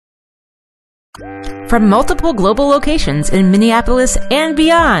From multiple global locations in Minneapolis and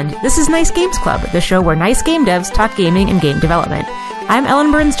beyond, this is Nice Games Club, the show where nice game devs talk gaming and game development. I'm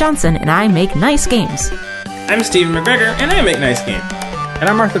Ellen Burns-Johnson, and I make nice games. I'm Stephen McGregor, and I make nice games. And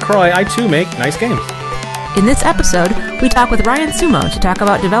I'm Arthur Croy. I too make nice games. In this episode, we talk with Ryan Sumo to talk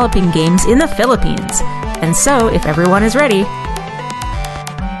about developing games in the Philippines. And so, if everyone is ready,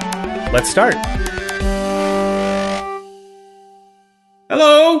 let's start.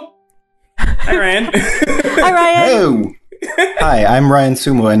 Hello. Hi, Ryan. Hi, Ryan. Hello. Hi, I'm Ryan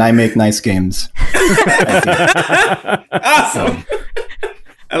Sumo, and I make nice games. Awesome.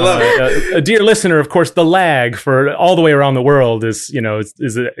 I love it. A dear listener, of course, the lag for all the way around the world is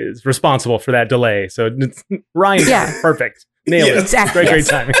responsible for that delay. So Ryan, perfect. Nailed it. Exactly. Great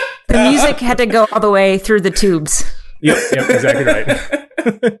timing. The music had to go all the way through the tubes. Yep, exactly right.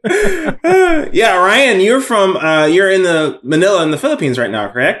 Yeah, Ryan, you're in the Manila in the Philippines right now,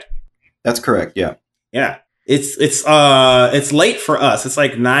 correct? That's correct. Yeah. Yeah. It's late for us. It's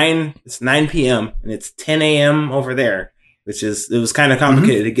like 9 p.m. and it's 10 a.m. over there, it was kind of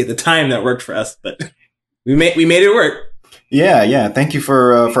complicated to get the time that worked for us, but we made it work. Yeah. Thank you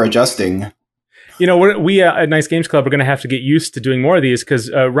for adjusting. You know, we at Nice Games Club are going to have to get used to doing more of these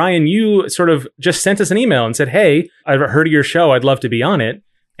because, Ryan, you sort of just sent us an email and said, hey, I've heard of your show. I'd love to be on it.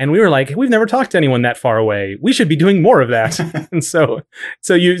 And we were like, we've never talked to anyone that far away. We should be doing more of that. And so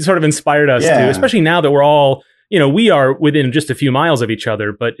you sort of inspired us to, especially now that we're all, we are within just a few miles of each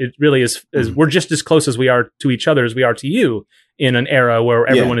other, but it really is we're just as close as we are to each other as we are to you in an era where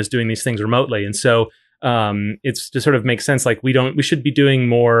everyone is doing these things remotely. And so it's to sort of make sense. Like we should be doing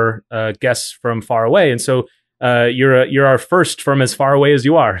more guests from far away. And so you're our first from as far away as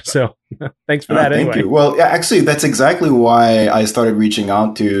you are. So thanks for that. Anyway. Thank you. Well, actually, that's exactly why I started reaching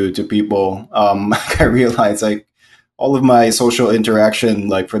out to people. I realized like all of my social interaction,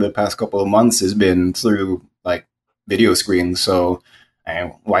 like for the past couple of months, has been through like video screens. So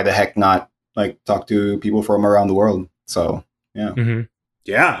why the heck not like talk to people from around the world? So yeah. Mm-hmm.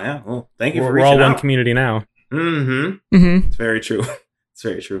 Yeah. Well, thank you for reaching out. We're all one community now. Mm-hmm. It's very true. It's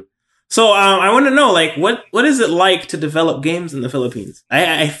very true. So I want to know, like, what is it like to develop games in the Philippines?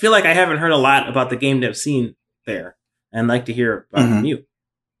 I feel like I haven't heard a lot about the game dev scene there, and I'd like to hear about from you.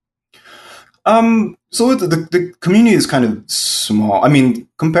 So the community is kind of small. I mean,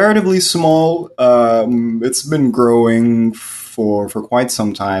 comparatively small. It's been growing for quite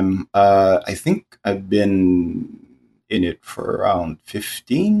some time. I think I've been in it for around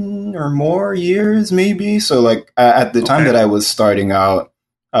 15 or more years, maybe. So like at the time that I was starting out,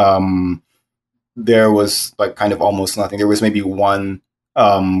 there was like kind of almost nothing. There was maybe one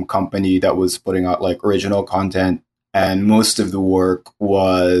company that was putting out like original content, and most of the work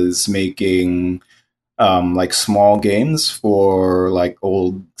was making like small games for like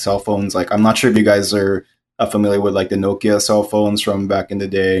old cell phones. Like I'm not sure if you guys are familiar with like the Nokia cell phones from back in the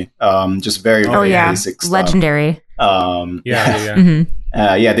day. Just very basic stuff. Legendary. They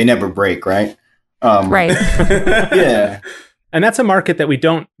never break, right? Right. Yeah. And that's a market that we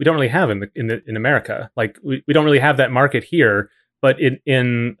don't really have in America. Like we don't really have that market here, but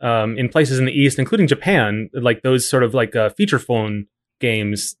in places in the East, including Japan, like those sort of like feature phone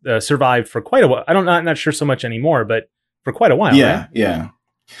games survived for quite a while. I'm not sure so much anymore, but for quite a while. Yeah, right?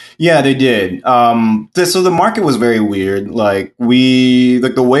 Yeah, they did. So the market was very weird. Like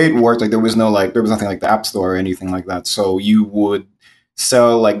the way it worked, like there was nothing like the App Store or anything like that. So you would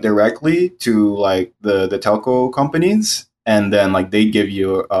sell like directly to like the telco companies, and then like they give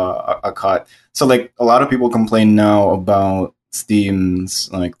you a cut. So like a lot of people complain now about Steam's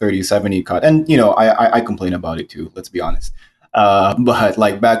like 3070 cut, and I complain about it too. Let's be honest. But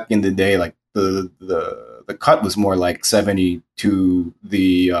like back in the day, like the cut was more like 70 to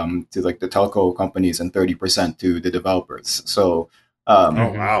the to like the telco companies and 30% to the developers. So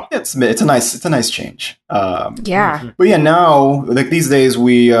wow, it's a nice change. But yeah, now like these days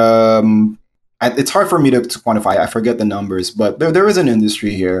we it's hard for me to quantify. I forget the numbers, but there is an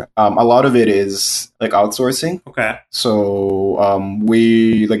industry here. A lot of it is like outsourcing. Okay. So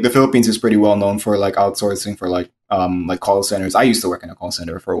we like the Philippines is pretty well known for like outsourcing for like call centers. I used to work in a call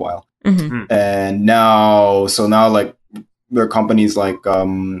center for a while, and now like there are companies like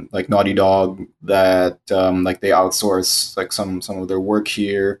Naughty Dog that like they outsource like some of their work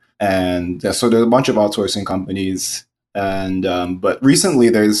here, and so there's a bunch of outsourcing companies. And but recently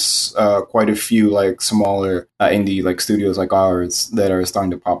there's quite a few like smaller indie like studios like ours that are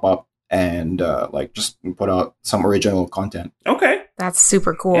starting to pop up and like just put out some original content. Okay, that's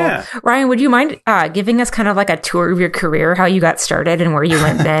super cool. Yeah. Ryan, would you mind giving us kind of like a tour of your career, how you got started and where you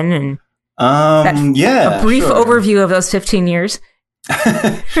went then, and a brief overview of those 15 years?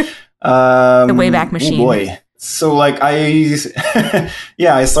 The Wayback Machine. Oh boy. So like I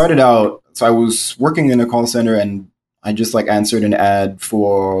started out, so I was working in a call center and I just like answered an ad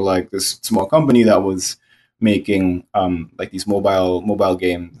for like this small company that was making like these mobile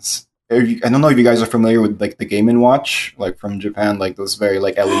games. I don't know if you guys are familiar with like the Game & Watch, like from Japan, like those very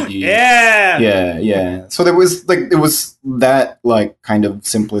like LED. Yeah. So it was that like kind of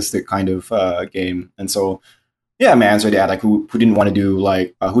simplistic kind of game, and so yeah, my answer to that, like who didn't want to do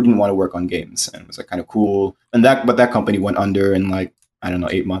like who didn't want to work on games, and it was like kind of cool. And that company went under in like I don't know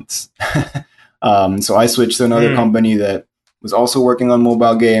 8 months. So I switched to another company that was also working on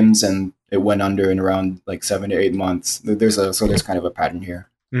mobile games, and it went under in around like 7 to 8 months. There's kind of a pattern here.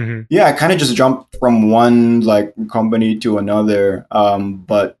 Mm-hmm. Yeah, I kind of just jumped from one like company to another,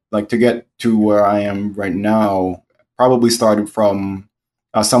 but like to get to where I am right now, probably started from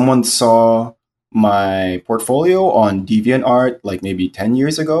someone saw my portfolio on DeviantArt like maybe 10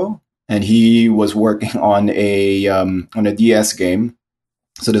 years ago, and he was working on a DS game.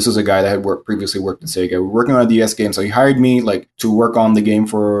 So this was a guy that had previously worked at Sega. We were working on a DS game, so he hired me like to work on the game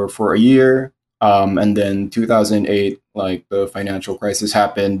for a year. And then 2008, like the financial crisis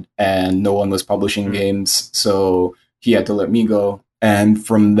happened, and no one was publishing games, so he had to let me go. And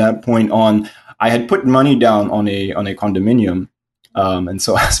from that point on, I had put money down on a condominium, and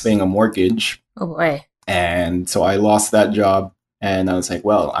so I was paying a mortgage. Oh boy! And so I lost that job, and I was like,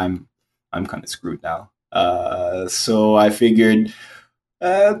 well, I'm kind of screwed now. So I figured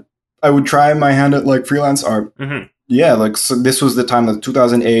I would try my hand at like freelance art. Mm-hmm. Yeah, like so this was the time of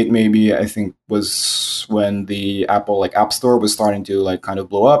 2008, maybe I think was when the Apple like App Store was starting to like kind of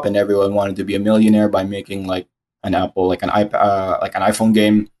blow up, and everyone wanted to be a millionaire by making like an Apple like an iPad like an iPhone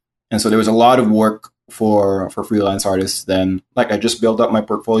game. And so there was a lot of work for freelance artists then. Like I just built up my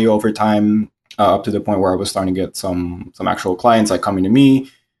portfolio over time up to the point where I was starting to get some actual clients like coming to me.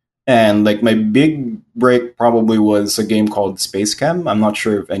 And like my big break probably was a game called Space Chem. I'm not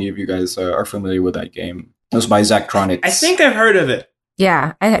sure if any of you guys are familiar with that game. It was by Zachtronics. I think I've heard of it.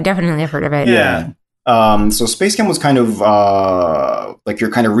 Yeah, I definitely have heard of it. Yeah. So Space Chem was kind of like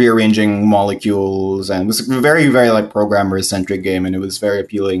you're kind of rearranging molecules, and it was a very, very like programmer-centric game, and it was very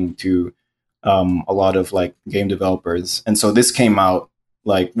appealing to a lot of like game developers. And so this came out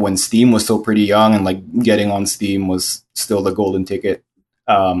like when Steam was still pretty young, and like getting on Steam was still the golden ticket.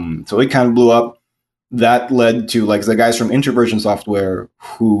 So it kind of blew up. That led to like the guys from Introversion Software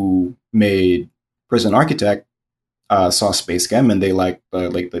who made Prison Architect saw Space Chem, and they liked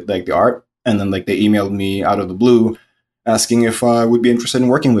the art, and then like they emailed me out of the blue asking if I would be interested in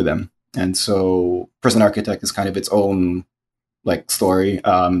working with them. And so Prison Architect is kind of its own like story.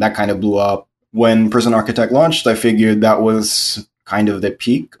 That kind of blew up. When Prison Architect launched, I figured that was kind of the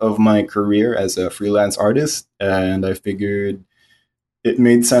peak of my career as a freelance artist, and I figured it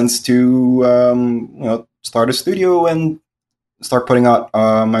made sense to start a studio and start putting out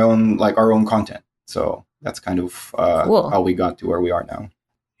our own content. So that's kind of cool. How we got to where we are now.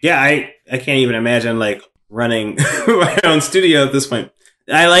 Yeah, I can't even imagine like running my own studio at this point.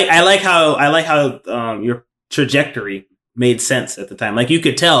 I like how your trajectory made sense at the time. Like you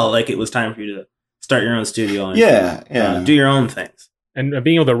could tell like it was time for you to start your own studio and do your own things. And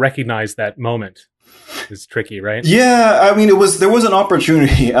being able to recognize that moment is tricky, right? Yeah, I mean, there was an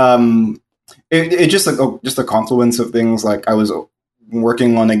opportunity. It just a confluence of things. Like I was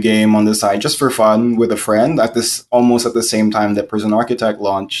working on a game on the side just for fun with a friend almost at the same time that Prison Architect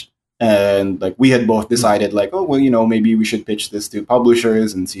launched, and like we had both decided like, oh well, maybe we should pitch this to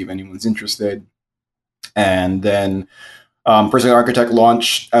publishers and see if anyone's interested. And then Prison Architect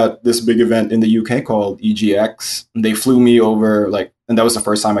launched at this big event in the UK called EGX. They flew me over and that was the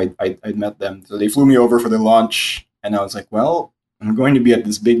first time I'd met them. So they flew me over for the launch, and I was like, well, I'm going to be at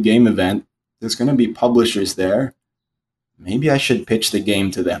this big game event. There's going to be publishers there. Maybe I should pitch the game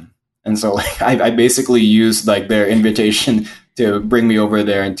to them. And so I basically used like their invitation to bring me over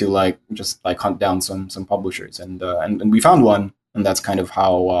there and to just hunt down some publishers. And we found one, and that's kind of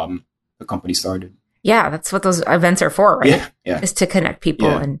how the company started. Yeah, that's what those events are for, right? Yeah. Is to connect people.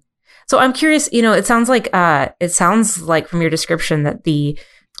 Yeah. And so I'm curious, it sounds like from your description that the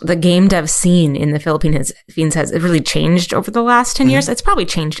game dev scene in the Philippines has really changed over the last 10 years. It's probably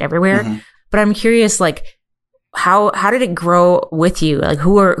changed everywhere. Mm-hmm. But I'm curious, like, how did it grow with you? Like,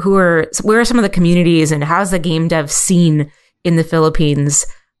 where are some of the communities, and how's the game dev scene in the Philippines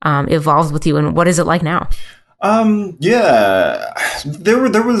evolved with you, and what is it like now? Yeah, there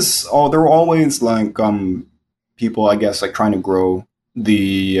were always like people, I guess, like trying to grow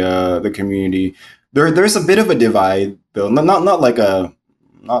the community. There's a bit of a divide, though, not like an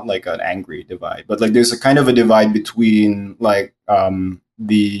angry divide, but like there's a kind of a divide between like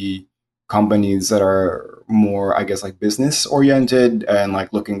the companies that are more, I guess, like business oriented and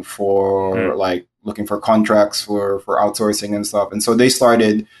like looking for contracts for outsourcing and stuff. And so they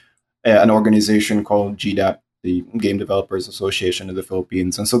started an organization called GDAP, the Game Developers Association of the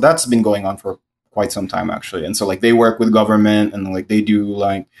Philippines. And so that's been going on for quite some time, actually. And so like they work with government and like they do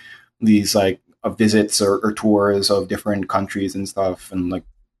like these like visits or tours of different countries and stuff, and like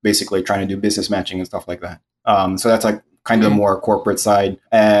basically trying to do business matching and stuff like that. So that's like kind of the more corporate side.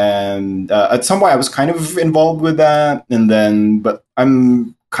 And at some point I was kind of involved with that. And then, but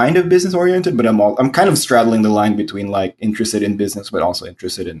I'm kind of business oriented, but I'm kind of straddling the line between like interested in business, but also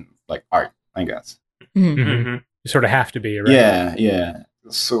interested in like art, I guess. Mm-hmm. You sort of have to be, right? Yeah.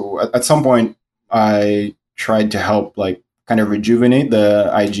 So at some point I tried to help like kind of rejuvenate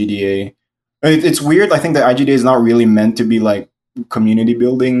the IGDA. It's weird. I think the IGDA is not really meant to be like community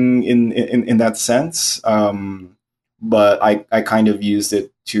building in that sense. But I kind of used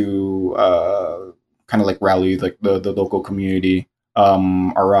it to kind of like rally like the local community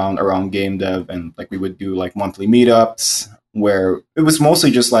around game dev, and like we would do like monthly meetups where it was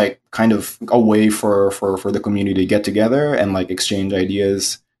mostly just like kind of a way for the community to get together and like exchange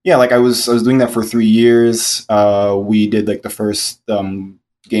ideas. Yeah, like I was doing that for 3 years. We did like the first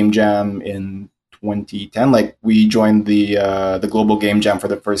game jam in 2010. Like we joined the global game jam for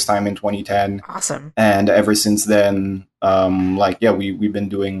the first time in 2010. Awesome. And ever since then, we've been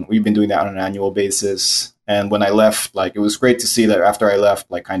doing that on an annual basis. And when I left, like it was great to see that after I left,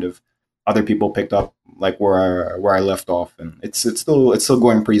 like kind of other people picked up like where I left off, and it's still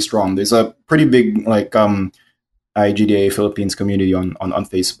going pretty strong. There's a pretty big like IGDA Philippines community on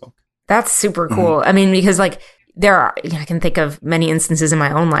Facebook. That's super cool. Mm-hmm. I mean, because like I can think of many instances in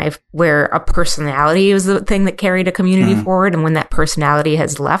my own life where a personality was the thing that carried a community forward. And when that personality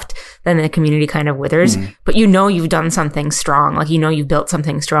has left, then the community kind of withers. But you've done something strong. Like, you've built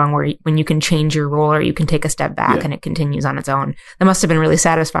something strong where when you can change your role or you can take a step back and it continues on its own. That must have been really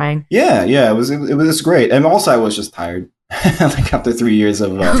satisfying. Yeah. It was great. And also I was just tired. Like after 3 years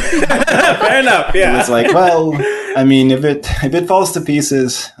of fair enough. Yeah. It was like, well, I mean, if it falls to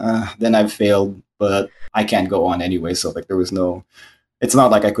pieces, then I've failed, but I can't go on anyway. So like it's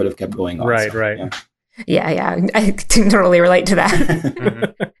not like I could have kept going on. Right, so, right. Yeah. I can totally relate to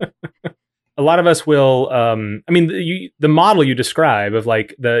that. A lot of us will, the model you describe of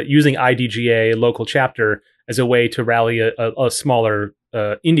like using IDGA local chapter as a way to rally a smaller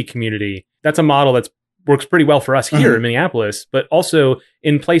indie community. That's a model that works pretty well for us here in Minneapolis, but also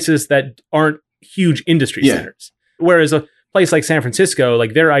in places that aren't huge industry centers. Whereas a place like San Francisco,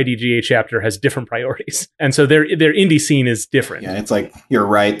 like their IDGA chapter has different priorities. And so their indie scene is different. Yeah, it's like your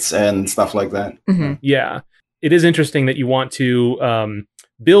rights and stuff like that. Mm-hmm. Yeah. It is interesting that you want to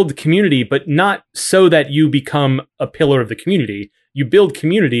build community, but not so that you become a pillar of the community. You build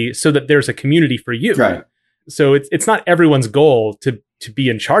community so that there's a community for you. Right. So it's not everyone's goal to be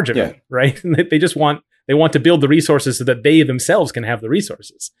in charge of it, right? They just want to build the resources so that they themselves can have the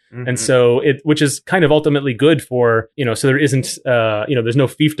resources. Mm-hmm. And so which is kind of ultimately good for, so there isn't, there's no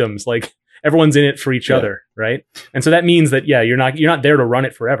fiefdoms, like everyone's in it for each other. Right. And so that means that, you're not there to run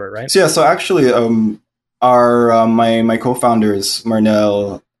it forever. Right. So actually, my co-founders,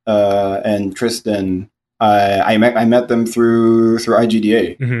 Marnell, and Tristan, I met them through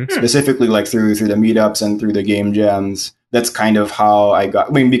IGDA, specifically like through the meetups and through the game jams. That's kind of how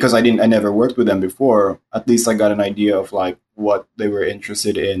because I never worked with them before. At least I got an idea of like what they were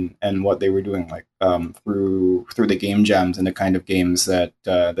interested in and what they were doing, like through the game jams and the kind of games that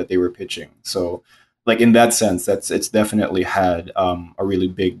they were pitching. So like in that sense, it's definitely had a really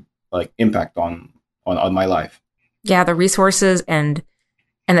big like impact on my life. Yeah, the resources and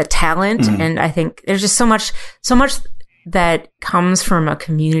the talent, and I think there's just so much that comes from a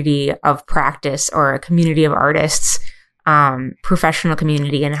community of practice or a community of artists. Professional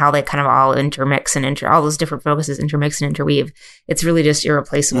community, and how they kind of all intermix and all those different focuses intermix and interweave. It's really just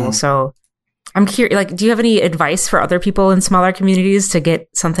irreplaceable. So I'm curious, like, do you have any advice for other people in smaller communities to get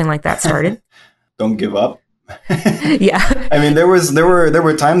something like that started? Don't give up. Yeah. I mean, there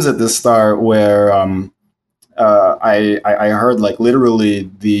were times at the start where I heard like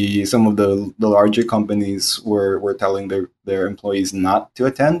literally some of the larger companies were telling their employees not to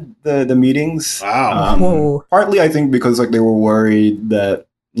attend the meetings. Wow. Partly I think because like they were worried that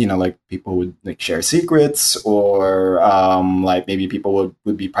like people would like share secrets or like maybe people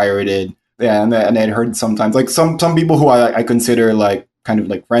would be pirated. Yeah, and I'd heard sometimes like some people who I consider like kind of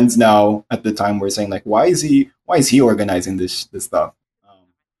like friends now at the time were saying like why is he organizing this stuff.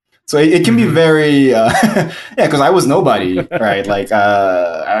 So it can be very, because I was nobody, right? Like,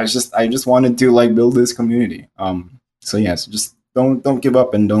 I just wanted to like build this community. So just don't give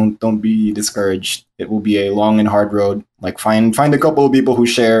up and don't be discouraged. It will be a long and hard road. Like find a couple of people who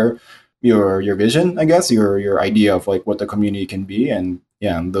share your vision, I guess, your idea of like what the community can be, and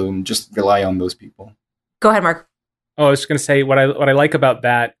then just rely on those people. Go ahead, Mark. Oh, I was just going to say what I like about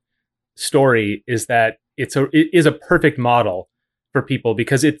that story is that it is a perfect model for people,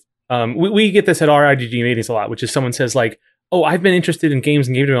 because we get this at our IGG meetings a lot, which is someone says like, oh, I've been interested in games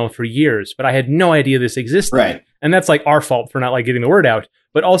and game development for years, but I had no idea this existed. Right. And that's like our fault for not like getting the word out.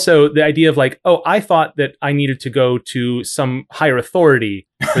 But also the idea of like, oh, I thought that I needed to go to some higher authority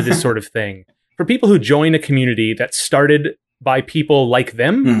for this sort of thing. For people who join a community that started by people like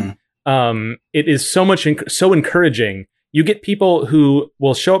them, it is so encouraging. You get people who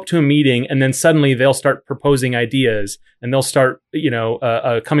will show up to a meeting and then suddenly they'll start proposing ideas and they'll start,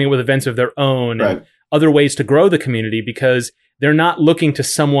 coming up with events of their own. Right. And other ways to grow the community, because they're not looking to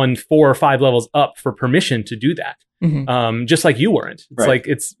someone 4 or 5 levels up for permission to do that. Mm-hmm. Just like you weren't. It's right. like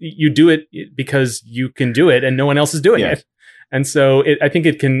you do it because you can do it and no one else is doing it. And so I think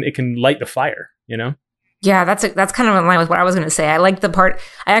it can light the fire, Yeah, that's kind of in line with what I was going to say. I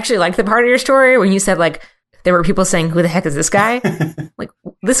actually liked the part of your story when you said like there were people saying, who the heck is this guy? Like,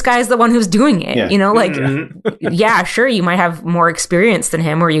 this guy's the one who's doing it, yeah, sure, you might have more experience than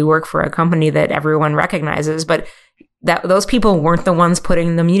him, or you work for a company that everyone recognizes, but that those people weren't the ones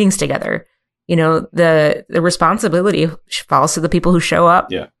putting the meetings together. The responsibility falls to the people who show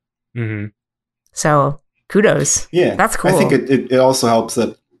up. Yeah. Mm-hmm. So kudos. Yeah. That's cool. I think it also helps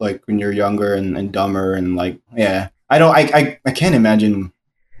that like when you're younger and dumber and like, I can't imagine.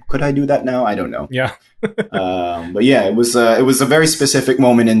 Could I do that now? I don't know. Yeah. But yeah, it was a very specific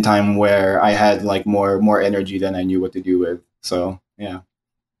moment in time where I had like more energy than I knew what to do with. So yeah.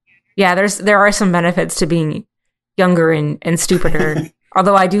 Yeah, there are some benefits to being younger and stupider.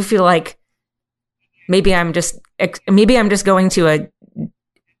 Although I do feel like maybe I'm just going to a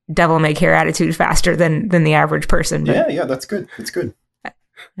devil may care attitude faster than the average person. But yeah, that's good. It's good.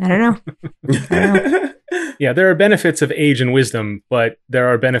 I don't know. Yeah, there are benefits of age and wisdom, but there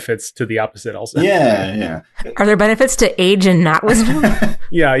are benefits to the opposite also. Yeah. Are there benefits to age and not wisdom?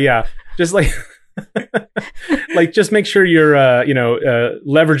 Yeah. Just like, just make sure you're,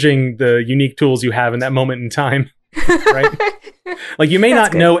 leveraging the unique tools you have in that moment in time, right? Like you may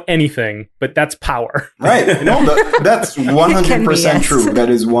not know anything, but that's power. Right. No, that's 100% true. That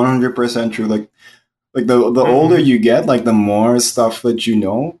is 100% true. Like the older you get, like the more stuff that you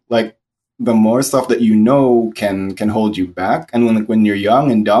know, like the more stuff that you know can hold you back. And when you're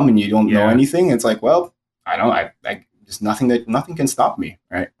young and dumb and you don't know anything, it's like, well, I just nothing can stop me.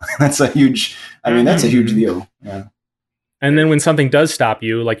 Right. That's a huge deal. Yeah. And then when something does stop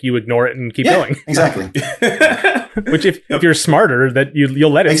you, like you ignore it and keep going. Exactly. Which if you're smarter, that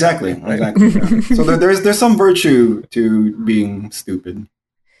you'll let it. Exactly. Yeah. So there's some virtue to being stupid.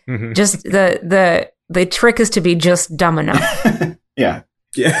 Mm-hmm. Just the trick is to be just dumb enough. Yeah.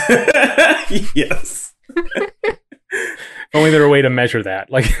 Yes. Only there were a way to measure that.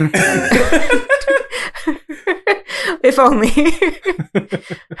 Like if only.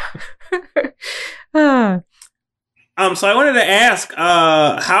 So I wanted to ask,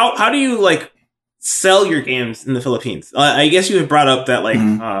 how do you like sell your games in the Philippines? I guess you had brought up that like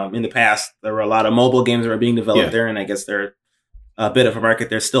in the past there were a lot of mobile games that were being developed there, and I guess they're a bit of a market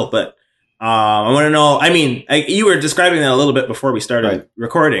there still. But I want to know. I mean, you were describing that a little bit before we started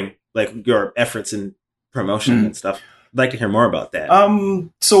recording, like your efforts in promotion and stuff. I'd like to hear more about that.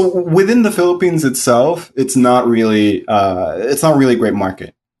 So within the Philippines itself, it's not really a great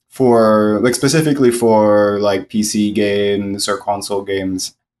market for like specifically for like PC games or console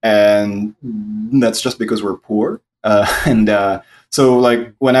games, and that's just because we're poor. So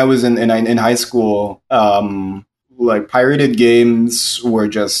like when I was in high school, like pirated games were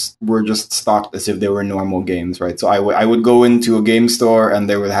just stocked as if they were normal games, right? So I would go into a game store and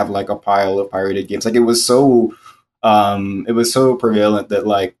they would have like a pile of pirated games. Like it was so prevalent that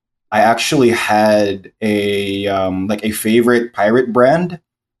like I actually had a favorite pirate brand,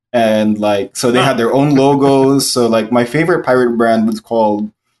 and like so they had their own logos. So like my favorite pirate brand was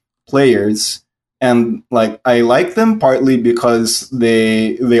called Players. And like I like them partly because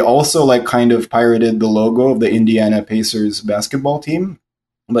they also like kind of pirated the logo of the Indiana Pacers basketball team,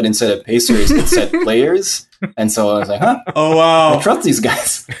 but instead of Pacers it said Players, and so I was like, oh wow, I trust these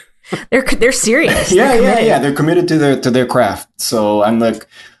guys. They're serious. Yeah. They're committed to their craft. So I'm like,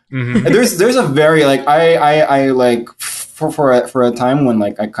 there's a very like I like for a time when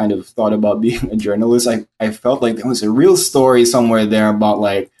like I kind of thought about being a journalist. I felt like there was a real story somewhere there about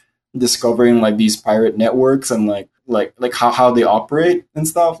like discovering like these pirate networks and like like how they operate and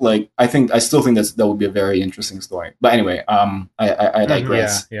stuff. Like I still think that would be a very interesting story. But anyway, I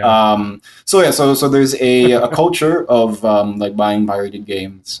digress. So there's a culture of like buying pirated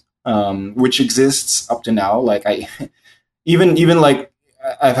games, which exists up to now. Like I even like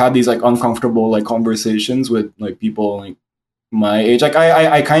I've had these like uncomfortable like conversations with like people like my age. Like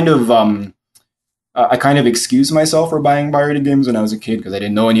I kind of excused myself for buying pirated games when I was a kid because I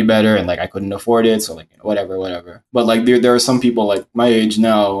didn't know any better and like I couldn't afford it. So like whatever. But like there are some people like my age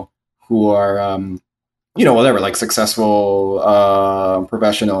now who are whatever, like successful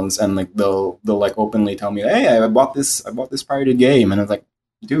professionals, and like they'll like openly tell me, hey, I bought this pirated game, and I was like,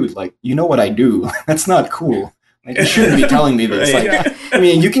 dude, like you know what I do? That's not cool. Like you shouldn't be telling me this. Like I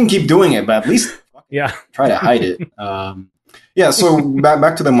mean, you can keep doing it, but at least try to hide it. So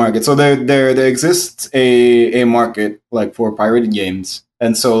back to the market. So there exists a market like for pirated games,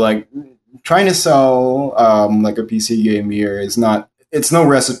 and so like trying to sell like a PC game here it's no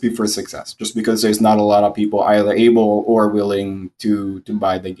recipe for success, just because there's not a lot of people either able or willing to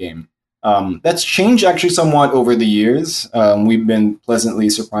buy the game. That's changed actually somewhat over the years. We've been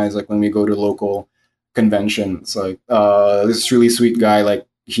pleasantly surprised, like when we go to local conventions, like this really sweet guy, like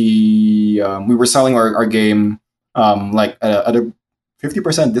we were selling our game like at a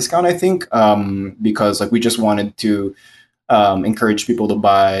 50% discount, I think, because like we just wanted to encourage people to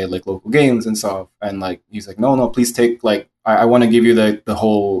buy like local games and stuff. And like he's like, no, please take, like I want to give you the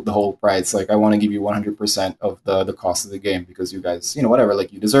whole price. Like I want to give you 100% of the cost of the game, because you guys, whatever,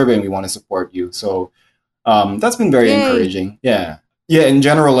 like you deserve it and we want to support you. So that's been very encouraging. Yeah, in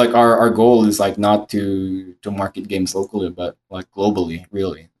general, like our goal is like not to market games locally, but like globally,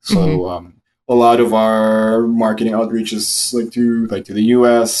 really. So a lot of our marketing outreach is like to the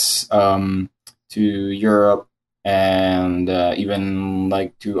US, to Europe, and even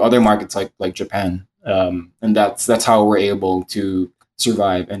like to other markets like Japan. And that's how we're able to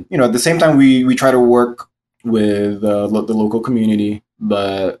survive. And at the same time, we try to work with the local community,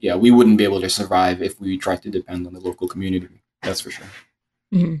 but yeah, we wouldn't be able to survive if we tried to depend on the local community. That's for sure.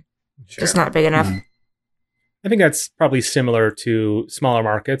 Mm-hmm. Sure. Just not big enough. Mm-hmm. I think that's probably similar to smaller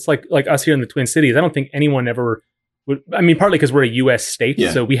markets like us here in the Twin Cities. I don't think anyone ever would. I mean, partly because we're a U.S. state,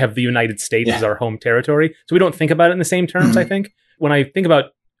 so we have the United States as our home territory, so we don't think about it in the same terms. I think when I think about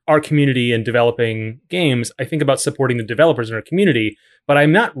our community and developing games, I think about supporting the developers in our community, but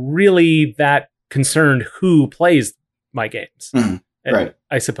I'm not really that concerned who plays my games. Right.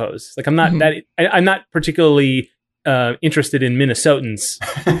 I suppose. Like I'm not I'm not particularly interested in Minnesotans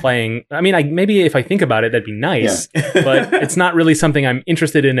playing. I mean, maybe if I think about it, that'd be nice, but it's not really something I'm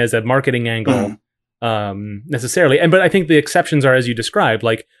interested in as a marketing angle necessarily. But I think the exceptions are, as you described,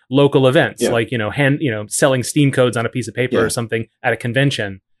 like local events, like selling Steam codes on a piece of paper or something at a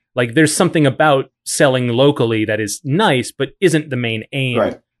convention. Like there's something about selling locally that is nice, but isn't the main aim.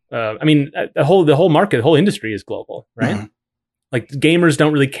 Right. I mean, the whole market, the whole industry is global, right? Like gamers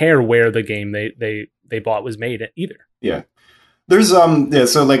don't really care where the game they bought was made either. Yeah. There's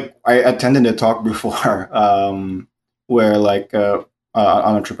so like I attended a talk before where like an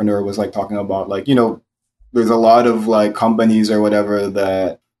entrepreneur was like talking about like, there's a lot of like companies or whatever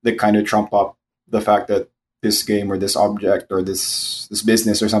that kind of trump up the fact that this game or this object or this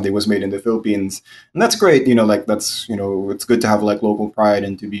business or something was made in the Philippines. And that's great, like that's, it's good to have like local pride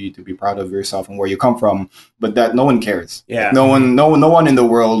and to be proud of yourself and where you come from, but that no one cares. Yeah. Like, no one in the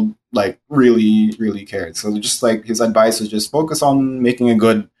world like really, really cares. So just like his advice is just focus on making a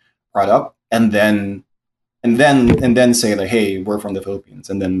good product and then say like, hey, we're from the Philippines.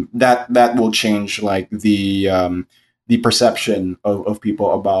 And then that will change like the perception of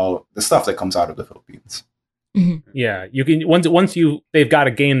people about the stuff that comes out of the Philippines. Yeah, you can once they've got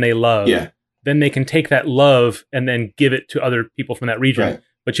a game they love, then they can take that love and then give it to other people from that region. Right.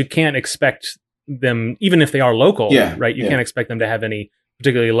 But you can't expect them, even if they are local, right? You can't expect them to have any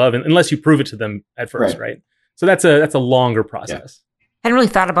particularly love unless you prove it to them at first, right? So that's a longer process. I hadn't really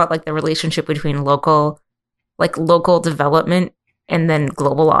thought about like the relationship between local development and then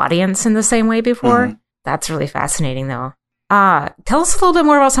global audience in the same way before. That's really fascinating, though. Tell us a little bit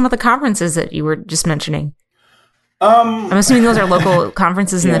more about some of the conferences that you were just mentioning. I'm assuming those are local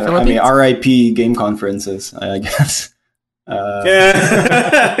conferences in the Philippines. I mean, RIP game conferences, I guess.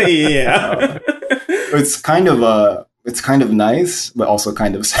 It's kind of nice, but also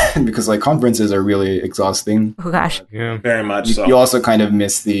kind of sad because like conferences are really exhausting. Oh gosh, yeah, very much. So you also kind of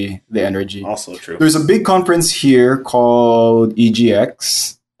miss the energy. Also true. There's a big conference here called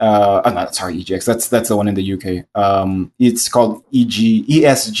EGX. EGX. That's the one in the UK. It's called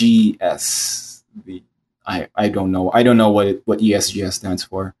ESGS. I don't know what ESGS stands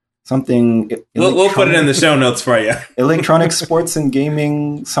for. something. We'll put it in the show notes for you. Electronic sports and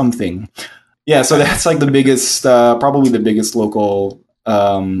gaming something. Yeah, so that's like the biggest, probably the biggest local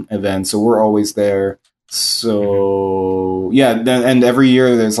event. So we're always there. So yeah, and every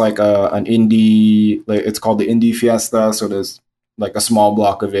year there's like an indie, like it's called the Indie Fiesta. So there's like a small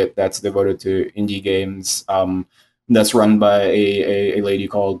block of it that's devoted to indie games. That's run by a lady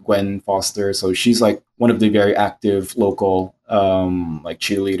called Gwen Foster. So she's like one of the very active local like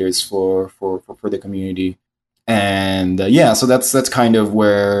cheerleaders for the community. And yeah, so that's kind of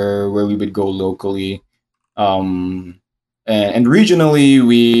where we would go locally. And regionally,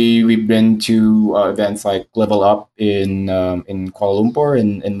 we've been to events like Level Up in Kuala Lumpur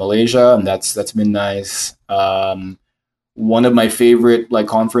in Malaysia, and that's been nice. One of my favorite like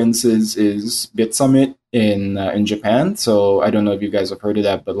conferences is Bit Summit in Japan. So I don't know if you guys have heard of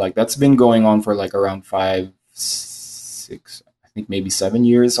that, but like that's been going on for like around 5, 6, I think maybe 7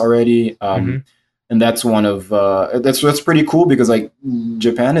 years already. And that's one of that's pretty cool because like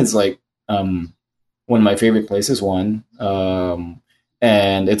Japan is like one of my favorite places. And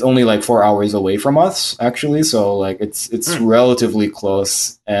it's only like 4 hours away from us actually. So like it's relatively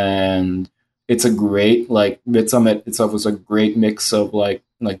close, and it's a great like Bit Summit itself was a great mix of like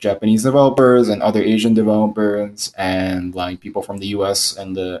Japanese developers and other Asian developers and like people from the US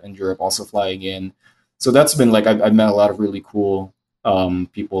and Europe also flying in. So that's been like I've met a lot of really cool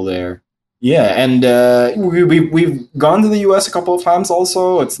people there. Yeah, and we've gone to the US a couple of times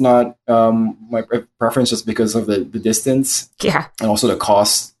also. It's not my preference just because of the distance. Yeah. And also the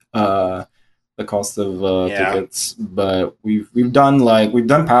cost of tickets. But we've done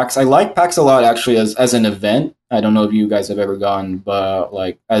PAX. I like PAX a lot actually as an event. I don't know if you guys have ever gone, but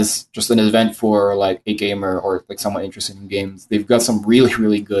like as just an event for like a gamer or like someone interested in games. They've got some really,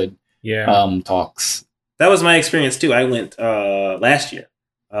 really good talks. That was my experience too. I went last year.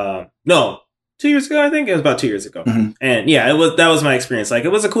 No, 2 years ago, I think it was about 2 years ago. And yeah, that was my experience. Like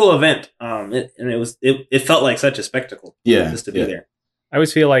it was a cool event. It felt like such a spectacle. Just to be there. I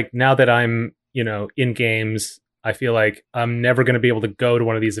always feel like now that I'm, in games, I feel like I'm never going to be able to go to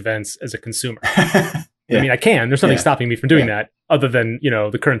one of these events as a consumer. I mean, I can. There's nothing stopping me from doing that other than,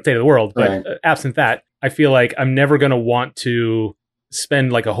 the current state of the world. But absent that, I feel like I'm never going to want to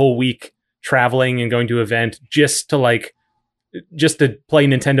spend like a whole week traveling and going to an event just to play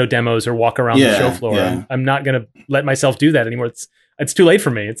Nintendo demos or walk around the show floor. I'm not going to let myself do that anymore. It's too late for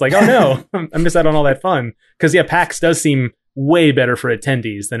me. It's like, oh no, I missed out on all that fun. Because PAX does seem way better for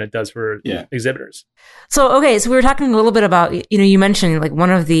attendees than it does for exhibitors. So, okay, so we were talking a little bit about, you mentioned like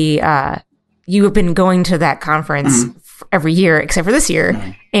one of the, you have been going to that conference every year, except for this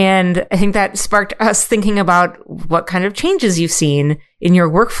year. And I think that sparked us thinking about what kind of changes you've seen in your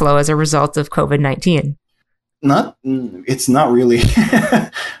workflow as a result of COVID-19. It's not really.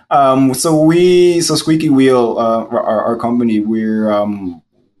 So Squeaky Wheel, our company, we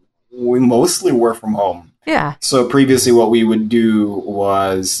mostly work from home. Yeah. So previously what we would do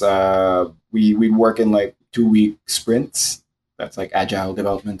was we'd work in like 2-week sprints. That's like agile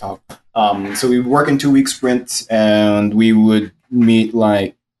development talk. So we work in 2-week sprints, and we would meet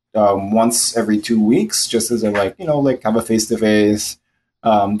like once every 2 weeks, just as a have a face-to-face,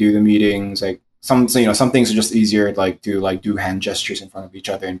 do the meetings. Like some things are just easier, like to do hand gestures in front of each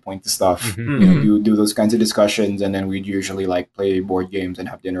other and point to stuff. Do those kinds of discussions, and then we'd usually like play board games and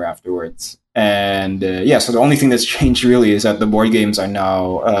have dinner afterwards. And so the only thing that's changed really is that the board games are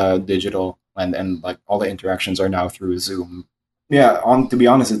now digital, and like all the interactions are now through Zoom. Yeah, to be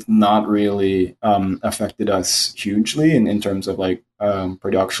honest, it's not really affected us hugely in terms of like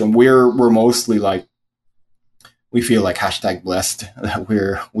production. We're mostly like, we feel like #blessed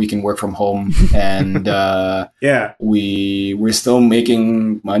that we can work from home, and we're still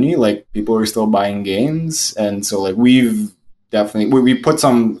making money. Like people are still buying games, and so like we put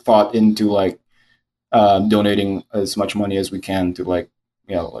some thought into like donating as much money as we can to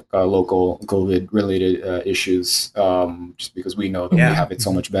local COVID related issues, just because we know that we have it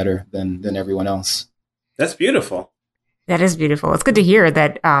so much better than everyone else. That's beautiful. That is beautiful. It's good to hear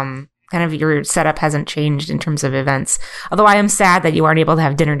that kind of your setup hasn't changed in terms of events. Although I am sad that you aren't able to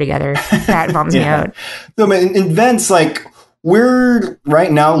have dinner together. That bums me out. So in events, like we're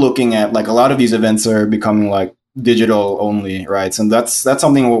right now looking at like a lot of these events are becoming like digital only, right? So that's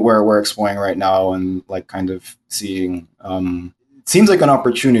something we're exploring right now, and like kind of seeing. It seems like an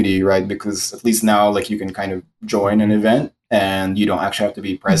opportunity, right? Because at least now, like you can kind of join an event, and you don't actually have to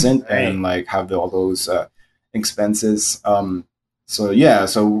be present and like have all those expenses. So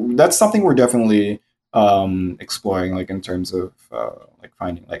that's something we're definitely exploring, like in terms of like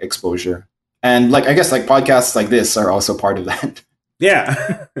finding like exposure, and like I guess like podcasts like this are also part of that.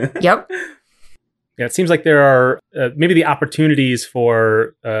 Yeah. Yep. Yeah, it seems like there are maybe the opportunities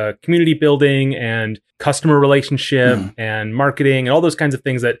for community building and customer relationship and marketing and all those kinds of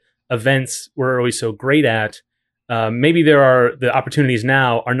things that events were always so great at. Maybe the opportunities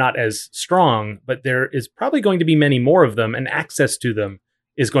now are not as strong, but there is probably going to be many more of them, and access to them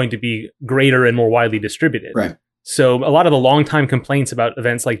is going to be greater and more widely distributed. Right. So a lot of the longtime complaints about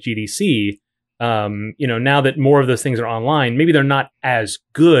events like GDC, now that more of those things are online, maybe they're not as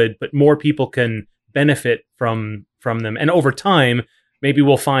good, but more people can benefit from them. And over time, maybe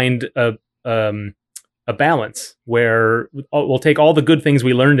we'll find a balance where we'll take all the good things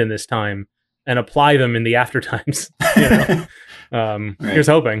we learned in this time and apply them in the after times. Right. Here's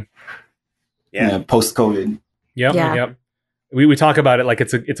hoping. Yeah. Post-COVID. Yep. Yeah. Yep. We talk about it like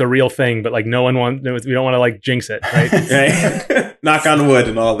it's a real thing, but like we don't want to like jinx it, right? Right. Knock on wood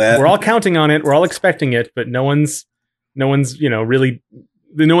and all that. We're all counting on it. We're all expecting it, but no one's really.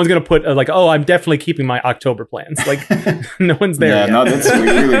 No one's going to put I'm definitely keeping my October plans. Like no one's there. Yeah, yet. no, that's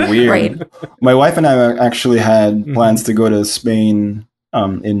really weird. Right. My wife and I actually had plans to go to Spain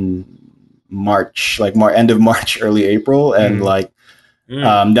in March, end of March, early April, and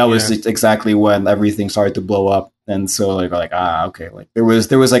that was exactly when everything started to blow up. And so okay, there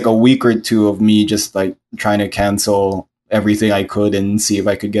was like a week or two of me just like trying to cancel everything I could and see if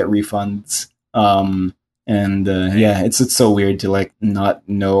I could get refunds. It's so weird to like not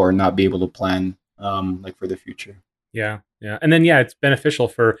know or not be able to plan for the future. Yeah. And then it's beneficial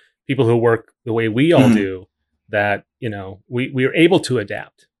for people who work the way we all do, that we are able to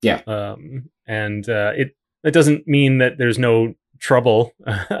adapt. Yeah. It doesn't mean that there's no trouble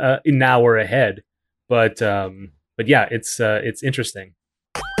now or ahead, but yeah, it's interesting.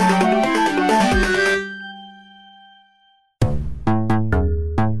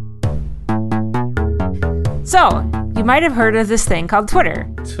 So, you might have heard of this thing called Twitter.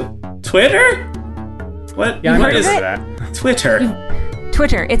 Twitter? What? Yeah, I might is have heard that. Twitter?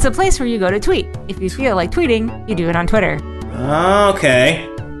 Twitter. It's a place where you go to tweet. If you feel like tweeting, you do it on Twitter. Okay.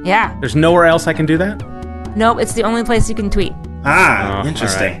 Yeah. There's nowhere else I can do that? Nope, it's the only place you can tweet.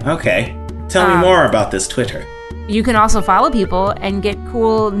 Interesting. Right. Okay. Tell me more about this Twitter. You can also follow people and get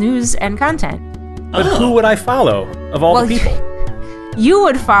cool news and content. But who would I follow of all the people? You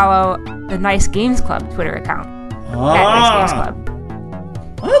would follow the Nice Games Club Twitter account at Nice Games Club.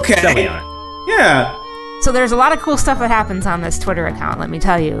 Okay. Tell me on it. Yeah. So there's a lot of cool stuff that happens on this Twitter account, let me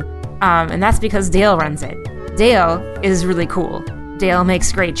tell you. And that's because Dale runs it. Dale is really cool. Dale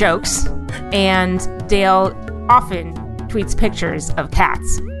makes great jokes. And Dale often tweets pictures of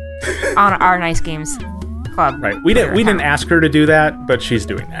cats on our Nice Games Club. Right. We didn't ask her to do that, but she's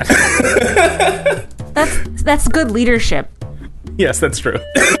doing that. That's good leadership. Yes, that's true.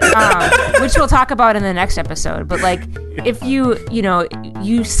 Which we'll talk about in the next episode. But if you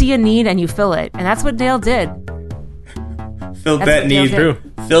see a need and you fill it, and that's what Dale did. Filled that need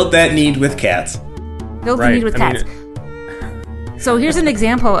with cats. Filled the need with cats. So here's an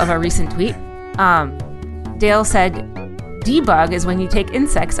example of a recent tweet. Dale said, "Debug is when you take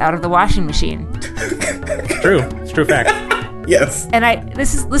insects out of the washing machine." True. It's true fact. Yes. And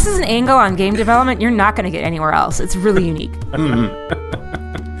this is an angle on game development you're not going to get anywhere else. It's really unique.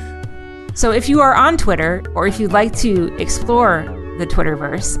 So if you are on Twitter, or if you'd like to explore the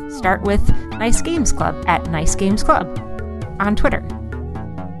Twitterverse, start with Nice Games Club at Nice Games Club on Twitter.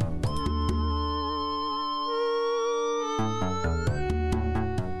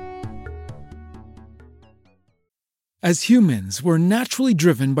 As humans, we're naturally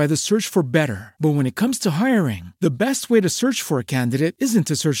driven by the search for better. But when it comes to hiring, the best way to search for a candidate isn't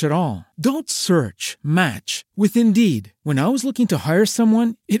to search at all. Don't search, match with Indeed. When I was looking to hire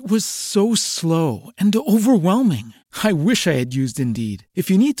someone, it was so slow and overwhelming. I wish I had used Indeed.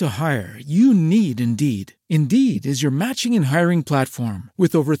 If you need to hire, you need Indeed. Indeed is your matching and hiring platform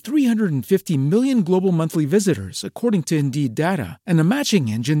with over 350 million global monthly visitors, according to Indeed data, and a matching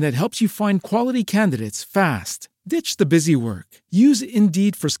engine that helps you find quality candidates fast. Ditch the busy work. Use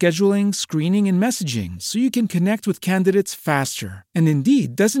Indeed for scheduling, screening, and messaging so you can connect with candidates faster. And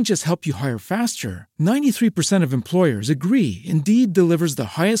Indeed doesn't just help you hire faster. 93% of employers agree Indeed delivers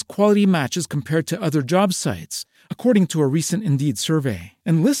the highest quality matches compared to other job sites, according to a recent Indeed survey.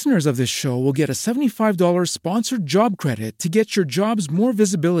 And listeners of this show will get a $75 sponsored job credit to get your jobs more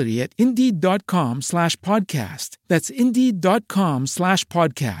visibility at Indeed.com/podcast. That's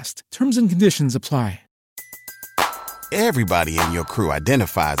Indeed.com/podcast. Terms and conditions apply. Everybody in your crew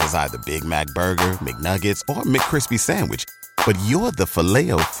identifies as either Big Mac Burger, McNuggets, or McCrispy Sandwich. But you're the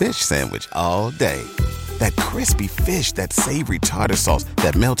Filet-O-Fish Sandwich all day. That crispy fish, that savory tartar sauce,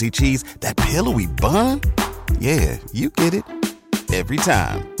 that melty cheese, that pillowy bun. Yeah, you get it. every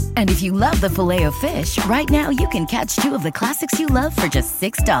time. And if you love the Filet-O-Fish, right now you can catch 2 of the classics you love for just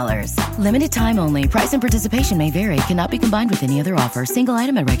 $6. Limited time only. Price and participation may vary. Cannot be combined with any other offer. Single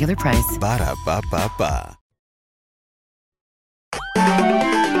item at regular price. Ba-da-ba-ba-ba.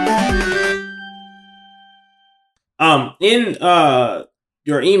 In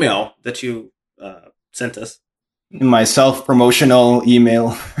your email that you sent us, In my self-promotional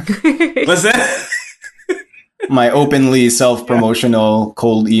email, was that? my openly self-promotional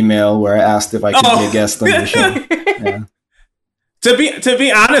cold email where I asked if I could be a guest on the show. Yeah. To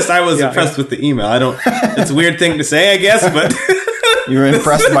be honest, I was impressed with the email. It's a weird thing to say, I guess, but You were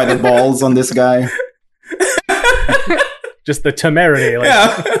impressed by the balls on this guy? Just the temerity. Like.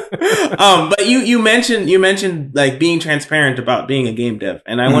 Yeah. But you mentioned like being transparent about being a game dev,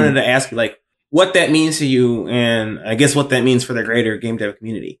 and I wanted to ask you like what that means to you, and I guess what that means for the greater game dev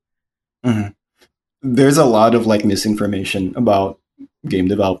community. Mm-hmm. There's a lot of like misinformation about game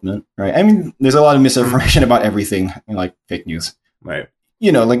development, right? I mean, there's a lot of misinformation about everything, like fake news, right?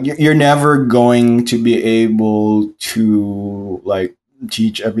 You know, like you're never going to be able to like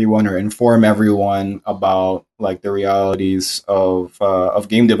teach everyone or inform everyone about like the realities of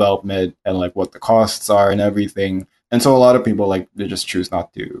game development and like what the costs are and everything. And so a lot of people like they just choose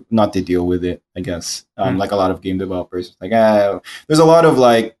not to deal with it, I guess. Like a lot of game developers, like there's a lot of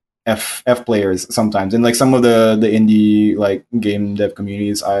like F players sometimes, and like some of the indie like game dev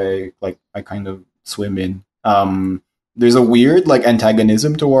communities I kind of swim in. There's a weird like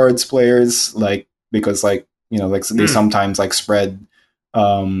antagonism towards players, like because like you know like they sometimes like spread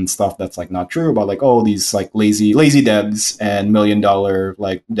stuff that's like not true about like these like lazy devs and $1 million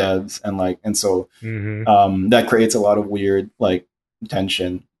like devs and so that creates a lot of weird like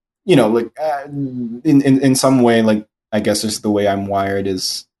tension. You know, like in some way, like I guess just the way I'm wired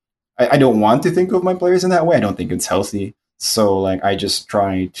is. I don't want to think of my players in that way. I don't think it's healthy. So like I just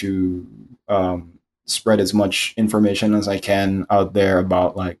try to spread as much information as I can out there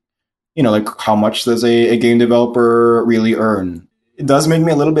about like, you know, like how much does a game developer really earn? It does make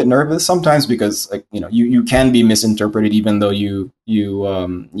me a little bit nervous sometimes because like, you know, you can be misinterpreted even though you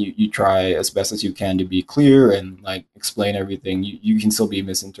try as best as you can to be clear and like explain everything. You can still be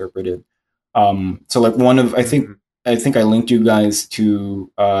misinterpreted. So like I think I linked you guys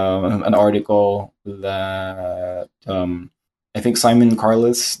to an article that I think Simon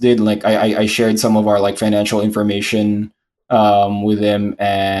Carlos did. Like I shared some of our like financial information with him,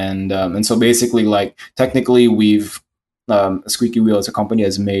 and so basically like technically we've Squeaky Wheel as a company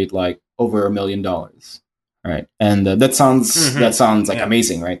has made like over $1 million, right? And that sounds like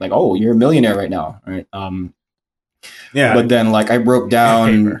amazing, right? Like you're a millionaire right now, right? Yeah. But then like I broke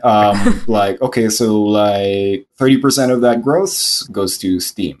down like okay, so like 30% of that gross goes to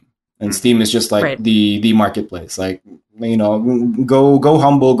Steam. And Steam is just like the marketplace. Like, you know, go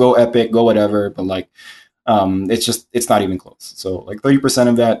Humble, go Epic, go whatever, but like it's not even close. So like 30%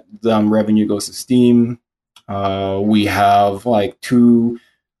 of that revenue goes to Steam. We have like 2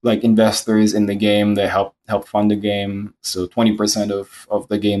 like investors in the game that help fund the game. So 20% of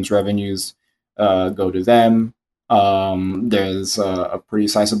the game's revenues go to them. There's a pretty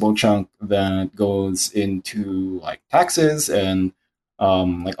sizable chunk that goes into like taxes and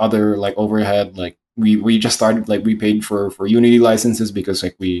like other like overhead. Like we just started like we paid for Unity licenses because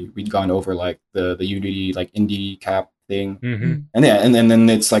like we'd gone over like the Unity like indie cap thing, and then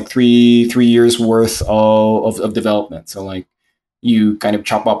it's like three years worth of development. So like you kind of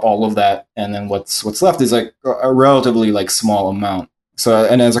chop up all of that, and then what's left is like a relatively like small amount. So,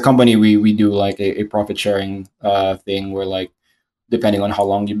 and as a company, we do like a profit sharing thing where like, depending on how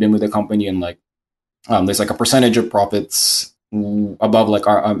long you've been with the company and like, there's like a percentage of profits above like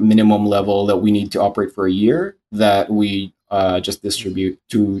our minimum level that we need to operate for a year that we just distribute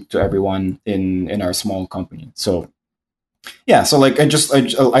to everyone in our small company. So, yeah, so like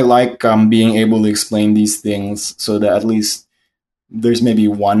I like being able to explain these things so that at least there's maybe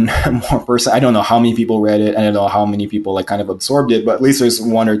one more person. I don't know how many people read it. I don't know how many people like kind of absorbed it, but at least there's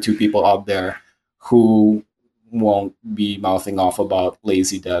 1 or 2 people out there who won't be mouthing off about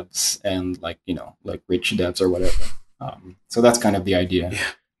lazy devs and like, you know, like rich devs or whatever. So that's kind of the idea.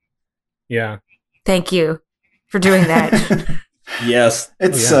 Yeah. Thank you for doing that. Yes.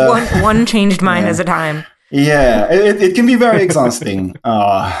 It's one changed mind at a time. Yeah. It can be very exhausting.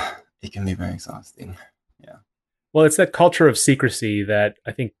 It can be very exhausting. Well, it's that culture of secrecy that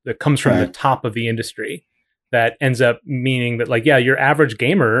I think that comes from the top of the industry that ends up meaning that like, yeah, your average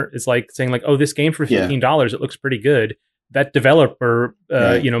gamer is like saying like, oh, this game for $15, it looks pretty good. That developer,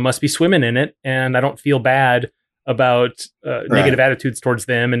 you know, must be swimming in it. And I don't feel bad about negative attitudes towards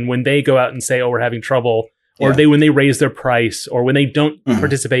them. And when they go out and say, oh, we're having trouble or when they raise their price, or when they don't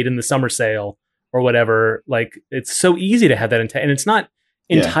participate in the summer sale or whatever. Like, it's so easy to have that intent, and it's not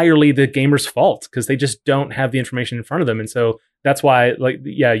entirely the gamer's fault, because they just don't have the information in front of them. And so that's why, like,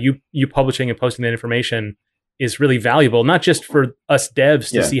 you publishing and posting that information is really valuable, not just for us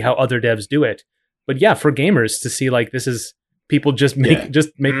devs to see how other devs do it, but for gamers to see, like, this is people just make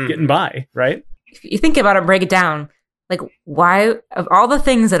getting by, right? If you think about it, break it down. Like, why, of all the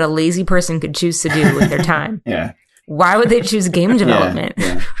things that a lazy person could choose to do with their time, why would they choose game development?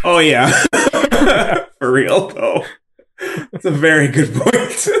 Oh yeah, for real though. That's a very good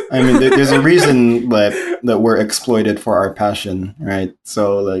point. I mean, there's a reason that we're exploited for our passion, right?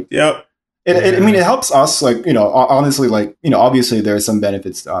 So, like, I mean, it helps us, like, honestly, like, obviously there are some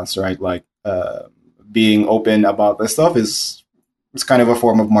benefits to us, right? Like, being open about this stuff it's kind of a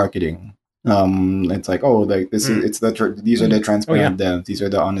form of marketing. It's like, oh, like, this is these are the transparent devs, these are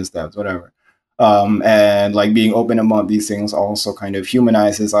the honest devs, whatever. And like, being open about these things also kind of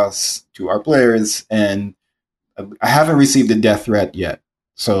humanizes us to our players. And I haven't received a death threat yet,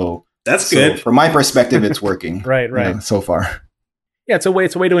 so that's good. From my perspective, it's working. right. So far. Yeah, it's a way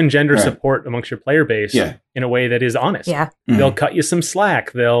to engender support amongst your player base in a way that is honest. Yeah. They'll cut you some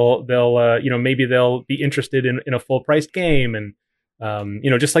slack. They'll maybe they'll be interested in a full priced game, and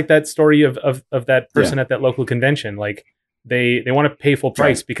just like that story of that person at that local convention. Like, they want to pay full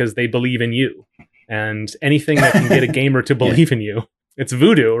price because they believe in you, and anything that can get a gamer to believe in you, it's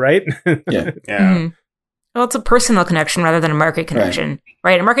voodoo, right? Mm-hmm. Well, it's a personal connection rather than a market connection,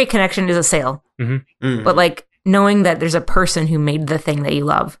 right? A market connection is a sale, but like, knowing that there's a person who made the thing that you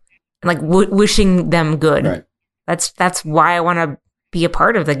love, and like wishing them good. That's why I want to be a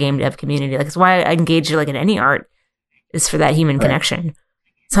part of the game dev community. Like, it's why I engage like in any art, is for that human connection.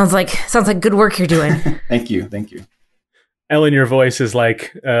 Sounds like good work you're doing. Thank you. Ellen, your voice is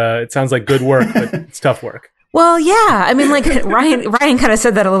like, it sounds like good work, but it's tough work. Well, yeah. I mean, like, Ryan kind of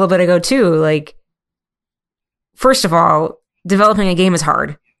said that a little bit ago too. Like, first of all, developing a game is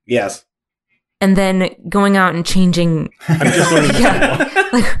hard. Yes. And then going out and changing. I'm just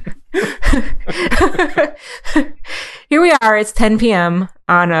Here we are. It's 10 p.m.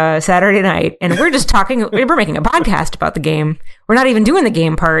 on a Saturday night, and we're just talking. We're making a podcast about the game. We're not even doing the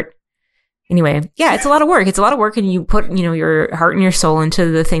game part. Anyway, it's a lot of work. It's a lot of work, and you put, your heart and your soul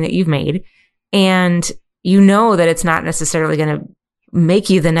into the thing that you've made, and you know that it's not necessarily going to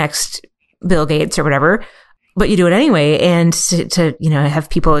make you the next Bill Gates or whatever, but you do it anyway. And to have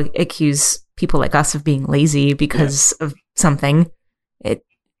people accuse people like us of being lazy because of something,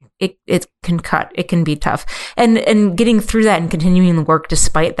 it can cut. It can be tough. And getting through that and continuing the work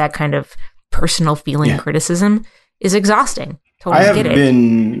despite that kind of personal feeling criticism is exhausting. Totally I have get it.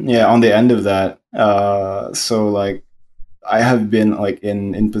 been on the end of that. So like, I have been like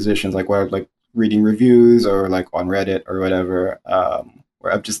in positions like where I'm like reading reviews or like on Reddit or whatever,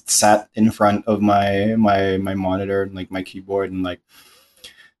 where I've just sat in front of my monitor and like my keyboard and like,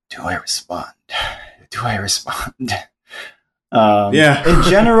 do I respond? In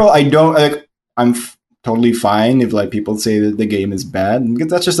general, I don't like. I'm totally fine if like people say that the game is bad,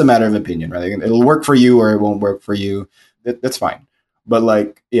 because that's just a matter of opinion, right? Like, it'll work for you or it won't work for you. That's fine. But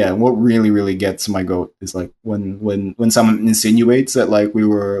like, what really gets my goat is like when someone insinuates that like we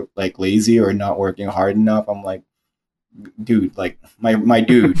were like lazy or not working hard enough. I'm like, dude, like my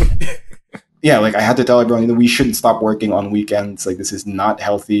dude. Like, I had to tell everyone that we shouldn't stop working on weekends. Like, this is not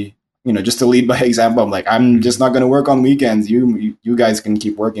healthy. Just to lead by example, I'm like, I'm just not going to work on weekends. You guys can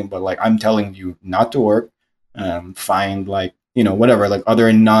keep working, but like, I'm telling you not to work. Find like, whatever, like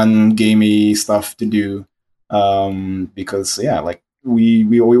other non-gamey stuff to do. Because like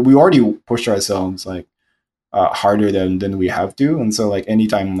we already push ourselves like harder than we have to, and so like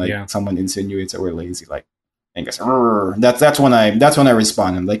anytime like someone insinuates that we're lazy, like, I guess that's when I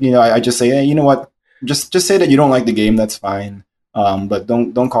respond. I'm like, I just say, hey, you know what? Just say that you don't like the game. That's fine. But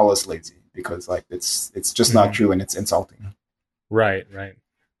don't call us lazy, because like it's just not true, and it's insulting. Right.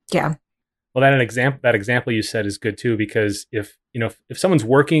 Yeah. Well, that example you said is good too, because if someone's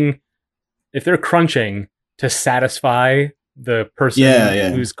working, if they're crunching to satisfy the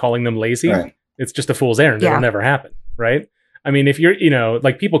person who's calling them lazy, it's just a fool's errand. It'll never happen, right? I mean, if you're,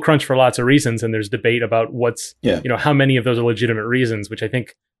 like, people crunch for lots of reasons, and there's debate about what's, how many of those are legitimate reasons, which I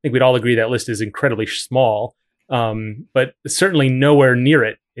think we'd all agree that list is incredibly small. But certainly nowhere near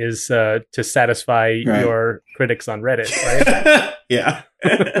it is to satisfy your critics on Reddit, right?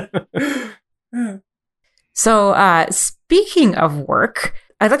 So speaking of work,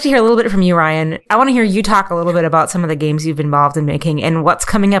 I'd like to hear a little bit from you, Ryan. I want to hear you talk a little bit about some of the games you've been involved in making and what's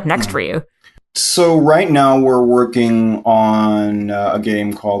coming up next for you. So right now we're working on a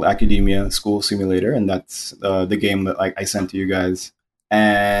game called Academia School Simulator, and that's the game that I sent to you guys.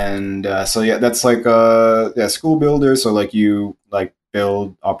 And so yeah, that's like a school builder. So like you like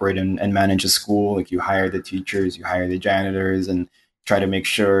build, operate, and manage a school. Like you hire the teachers, you hire the janitors, and try to make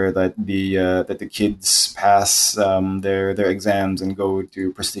sure that the kids pass their exams and go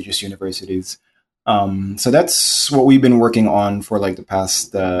to prestigious universities. So that's what we've been working on for like the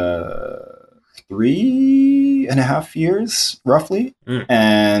past 3.5 years, roughly.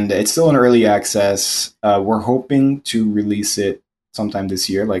 And it's still in early access. We're hoping to release it sometime this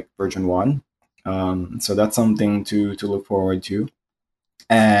year, like version 1. So that's something to look forward to.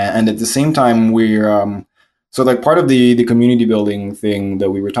 And at the same time, we're so like part of the community building thing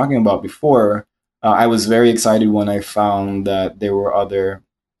that we were talking about before. I was very excited when I found that there were other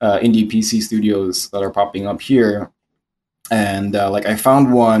indie PC studios that are popping up here, and like I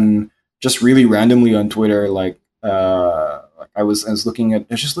found one just really randomly on Twitter. Like I was just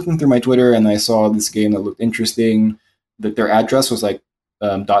looking through my Twitter, and I saw this game that looked interesting. That their address was like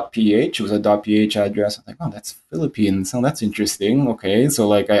 .ph. It was a .ph address. I'm like, oh, that's Philippines. Oh, that's interesting. Okay, so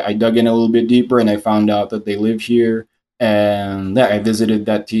like I dug in a little bit deeper, and I found out that they live here. And yeah, I visited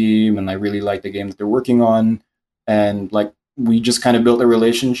that team, and I really liked the game that they're working on. And like we just kind of built a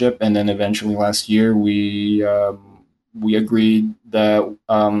relationship, and then eventually last year we agreed that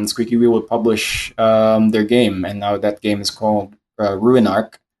Squeaky Wheel would publish their game, and now that game is called Ruin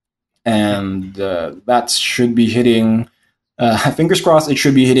Arc, and that should be hitting. Fingers crossed, it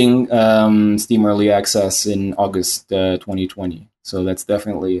should be hitting Steam Early Access in August 2020. So that's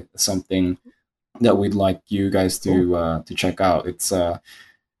definitely something that we'd like you guys to check out. It's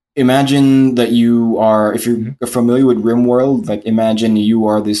imagine that you are, if you're familiar with RimWorld, like imagine you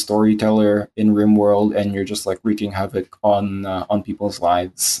are the storyteller in RimWorld, and you're just like wreaking havoc on people's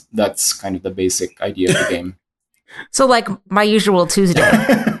lives. That's kind of the basic idea of the game. So like My Usual Tuesday.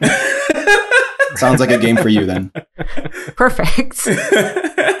 Sounds like a game for you then. Perfect.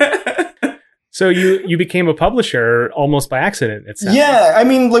 So you became a publisher almost by accident, it sounds. Yeah, I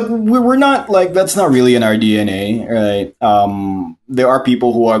mean, like we're not like, that's not really in our DNA, right? There are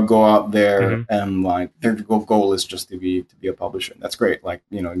people who go out there and like their goal is just to be a publisher. That's great. Like,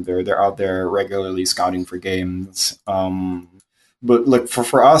 you know, they're out there regularly scouting for games. But like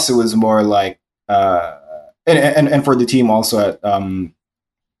for us, it was more like and for the team also at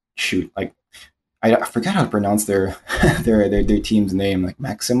like I forgot how to pronounce their team's name, like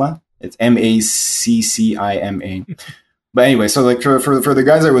Maxima. It's Maccima. But anyway, so like for the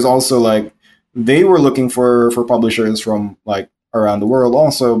guys, it was also like they were looking for publishers from like around the world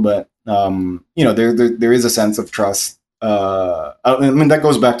also, but you know, there is a sense of trust. I mean, that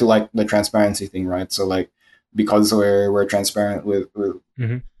goes back to like the transparency thing, right? So like because we're transparent with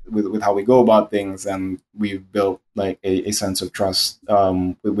how we go about things, and we've built like a sense of trust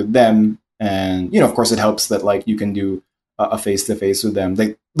with them. And, you know, of course, it helps that like you can do a face-to-face with them.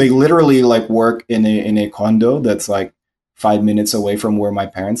 They literally like work in a condo that's like 5 minutes away from where my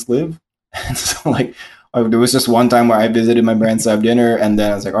parents live. And so like there was just one time where I visited my parents to have dinner, and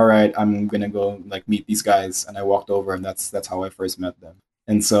then I was like, all right, I'm gonna go like meet these guys. And I walked over, and that's how I first met them.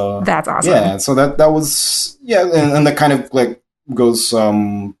 And so that's awesome. Yeah, so that was and that kind of like goes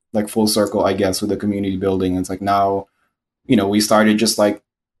like full circle, I guess, with the community building. It's like now, you know, we started just like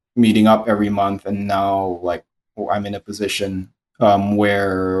meeting up every month, and now like I'm in a position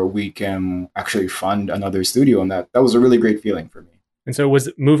where we can actually fund another studio, and that was a really great feeling for me. And so was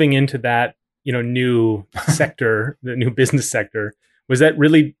moving into that, you know, new sector, the new business sector, was that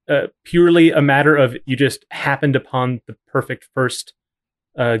really purely a matter of you just happened upon the perfect first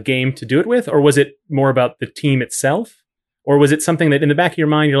game to do it with, or was it more about the team itself, or was it something that in the back of your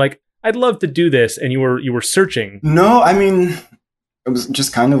mind you're like, I'd love to do this, and you were searching? No, I mean, it was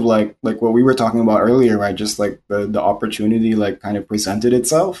just kind of like what we were talking about earlier, right? Just like the opportunity like kind of presented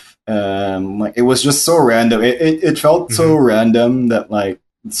itself. Like it was just so random. It felt so random that like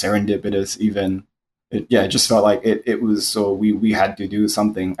serendipitous even. It just felt like it was, so we had to do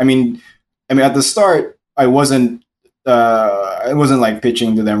something. I mean at the start I wasn't like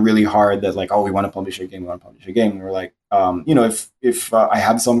pitching to them really hard that like, oh, we want to publish a game. We were like, you know, if I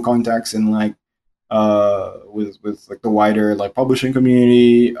had some contacts in like with like the wider like publishing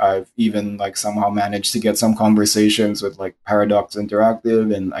community, I've even like somehow managed to get some conversations with like Paradox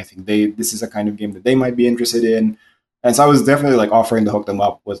Interactive, and I think this is a kind of game that they might be interested in. And so I was definitely like offering to hook them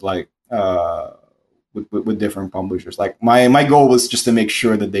up with like with different publishers. Like my goal was just to make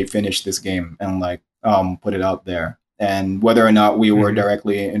sure that they finished this game and like put it out there. And whether or not we were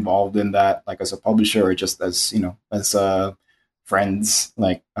directly involved in that, like as a publisher or just as, you know, as friends,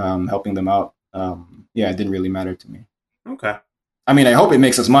 like helping them out, it didn't really matter to me. Okay. I mean, I hope it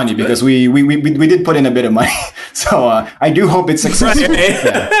makes us money because we did put in a bit of money, so I do hope it's successful.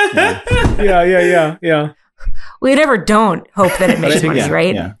 Yeah. We never don't hope that it makes money,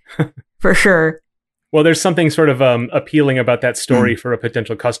 right? Yeah. For sure. Well, there's something sort of appealing about that story for a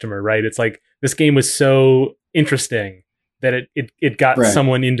potential customer, right? It's like this game was so interesting that it got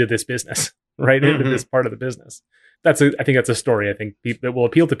someone into this business, right? Into this part of the business. I think that's a story I think that will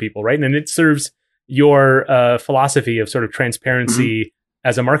appeal to people, right? And it serves your philosophy of sort of transparency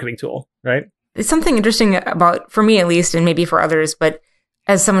as a marketing tool, right? It's something interesting about, for me at least, and maybe for others, but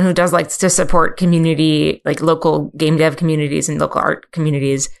as someone who does like to support community, like local game dev communities and local art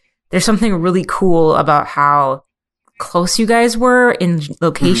communities, there's something really cool about how close you guys were in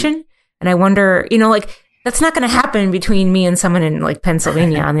location. And I wonder, like that's not going to happen between me and someone in like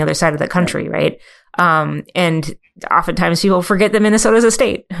Pennsylvania on the other side of the country, right? And oftentimes people forget that Minnesota's a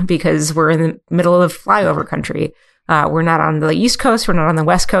state because we're in the middle of flyover country. We're not on the East Coast. We're not on the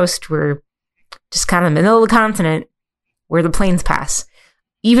West Coast. We're just kind of in the middle of the continent where the planes pass.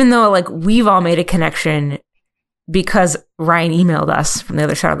 Even though like we've all made a connection because Ryan emailed us from the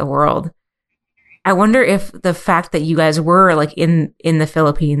other side of the world. I wonder if the fact that you guys were like in the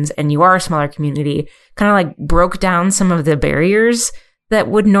Philippines and you are a smaller community kind of like broke down some of the barriers that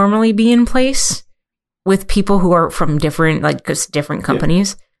would normally be in place with people who are from different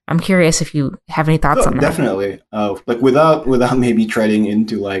companies. I'm curious if you have any thoughts on that. Definitely. Like without maybe treading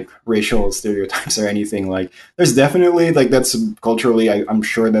into like racial stereotypes or anything, like there's definitely like that's culturally, I'm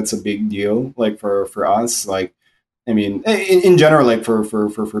sure that's a big deal. Like for us, like, I mean, in general, like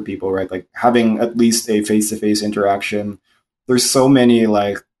for people, right? Like having at least a face-to-face interaction, there's so many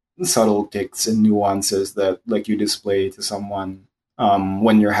like subtle ticks and nuances that like you display to someone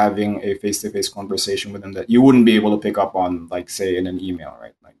when you're having a face-to-face conversation with them that you wouldn't be able to pick up on, like say in an email,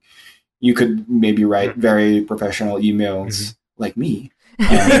 right? Like you could maybe write very professional emails like me,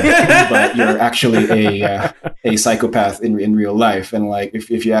 but you're actually a psychopath in real life. And like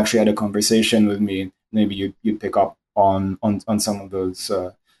if you actually had a conversation with me, maybe you'd pick up on some of those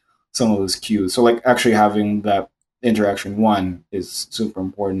cues. So like actually having that interaction is super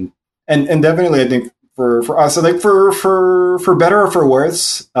important. And definitely I think for us, so like for better or for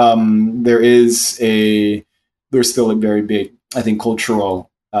worse, there's still a very big, I think,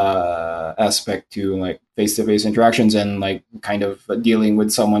 cultural aspect to like face-to-face interactions and like kind of dealing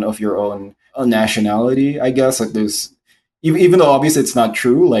with someone of your own nationality, I guess. Like there's, even though obviously it's not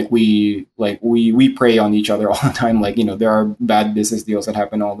true, like we prey on each other all the time. Like, there are bad business deals that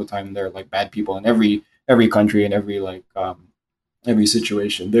happen all the time. There are like bad people in every country and every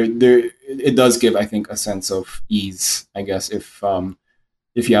situation. There it does give, I think, a sense of ease, I guess, if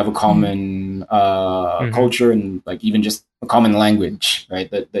you have a common culture and like even just a common language, right?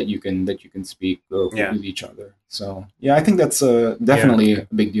 That you can speak with each other. So yeah, I think that's definitely a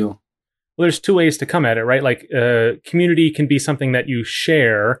big deal. Well, there's two ways to come at it, right? Like community can be something that you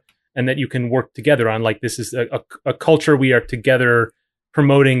share and that you can work together on. Like this is a culture we are together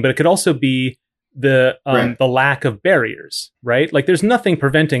promoting, but it could also be the lack of barriers, right? Like there's nothing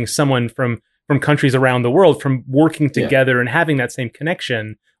preventing someone from countries around the world from working together and having that same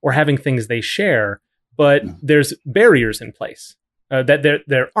connection or having things they share, but there's barriers in place that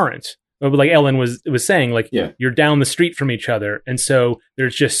there aren't. Like Ellen was saying, like you're down the street from each other, and so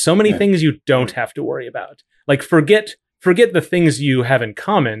there's just so many things you don't have to worry about. Like forget the things you have in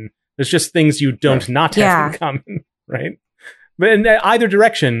common. There's just things you don't not have in common, right? But in either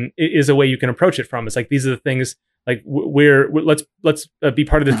direction is a way you can approach it from. It's like these are the things. Like let's be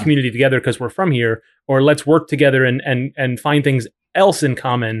part of this community together because we're from here, or let's work together and find things else in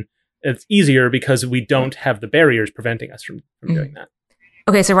common. It's easier because we don't have the barriers preventing us from doing that.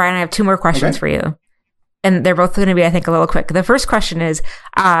 Okay, so Ryan, I have two more questions for you. And they're both going to be, I think, a little quick. The first question is,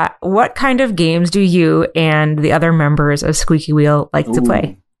 what kind of games do you and the other members of Squeaky Wheel like to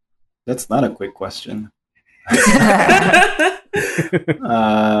play? That's not a quick question.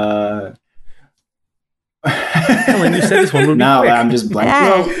 Ellen, you said this one would be quick. I'm just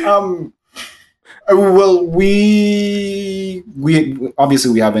blank. Well, we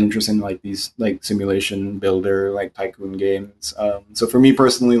obviously we have interest in like these like simulation builder like tycoon games. So for me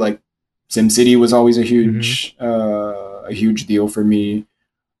personally, like SimCity was always a huge deal for me.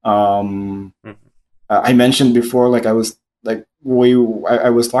 I mentioned before, like I was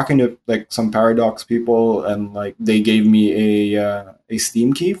talking to like some Paradox people, and like they gave me a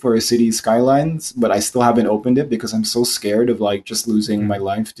Steam key for a City Skylines, but I still haven't opened it because I'm so scared of like just losing my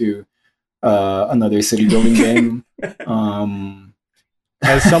life to another city building game.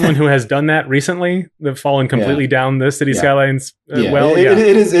 as someone who has done that recently, they've fallen completely down the City Skylines.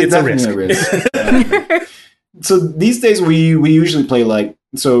 It's definitely a risk. So these days we usually play like,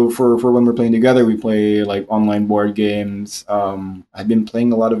 so for when we're playing together, we play like online board games. I've been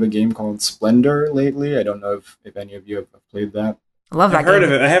playing a lot of a game called Splendor lately. I don't know if any of you have played that. I love that I've heard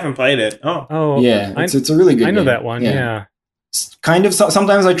of it. I haven't played it. Oh, yeah. It's a really good game. I know that one. Yeah. Kind of.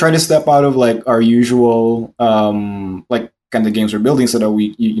 Sometimes I try to step out of like our usual like kind of games we're building, so that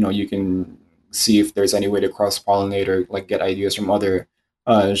you can see if there's any way to cross pollinate or like get ideas from other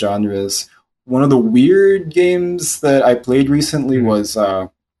genres. One of the weird games that I played recently was I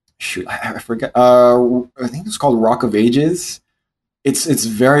forget. I think it's called Rock of Ages. It's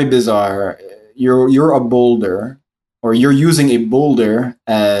very bizarre. You're a boulder, or you're using a boulder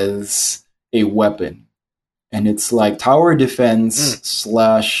as a weapon, and it's like tower defense /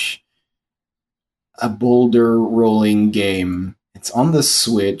 a boulder rolling game. It's on the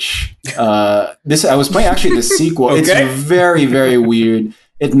Switch. I was playing actually the sequel. Okay. It's very, very weird.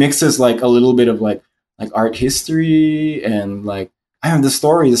 It mixes like a little bit of like art history and like, the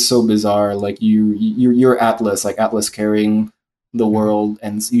story is so bizarre. Like you're Atlas, like Atlas carrying the world,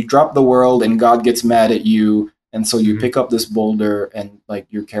 and you drop the world and God gets mad at you, and so you pick up this boulder and like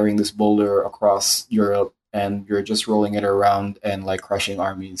you're carrying this boulder across Europe and you're just rolling it around and like crushing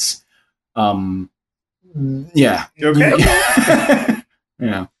armies. Yeah. Okay.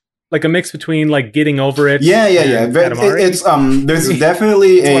 Yeah. Like a mix between like Getting Over It. Yeah. It's there's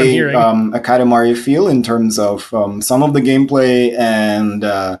definitely a Katamari feel in terms of some of the gameplay and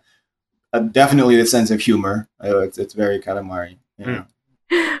definitely the sense of humor. It's very Katamari. Yeah.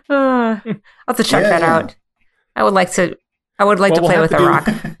 I'll have to check that out. I would like to play with a rock.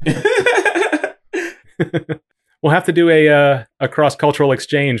 We'll have to do a cross-cultural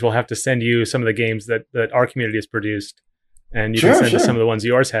exchange. We'll have to send you some of the games that our community has produced. And you can send us some of the ones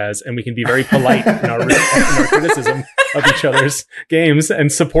yours has, and we can be very polite in our criticism of each other's games and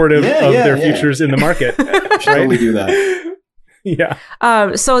supportive of their futures in the market. Totally do that. Yeah.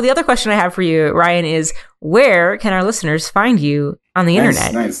 So the other question I have for you, Ryan, is where can our listeners find you on the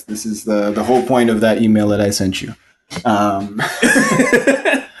internet? Nice. This is the whole point of that email that I sent you.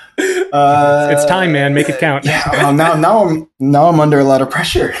 It's time, man. Make it count. Yeah. Now I'm under a lot of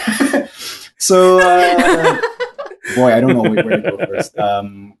pressure. So. Boy, I don't know where to go first.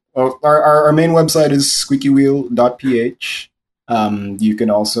 Our main website is squeakywheel.ph. You can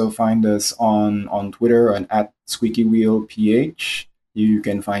also find us on Twitter and at squeakywheelph. You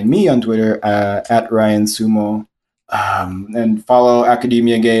can find me on Twitter at Ryan Sumo. And follow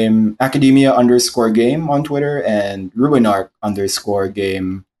Academia_game on Twitter and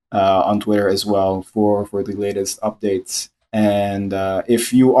Ruinark_game on Twitter as well for the latest updates. And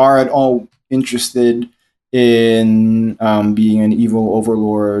if you are at all interested in being an evil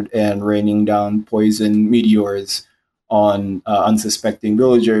overlord and raining down poison meteors on unsuspecting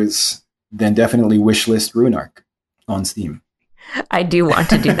villagers, then definitely wishlist Ruinark on Steam. I do want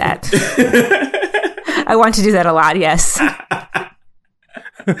to do that. I want to do that a lot, yes.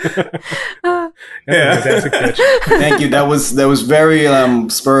 Thank you. That was very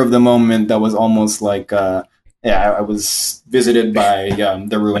spur of the moment. That was almost like I was visited by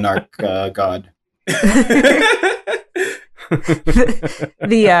the Ruinark god.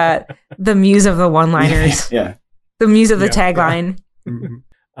 the muse of the one-liners. Yeah. The muse of the tagline.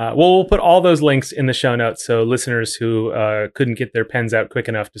 We'll put all those links in the show notes, so listeners who couldn't get their pens out quick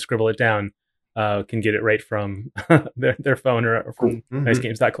enough to scribble it down can get it right from their phone or from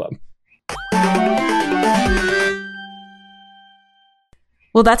nicegames.club.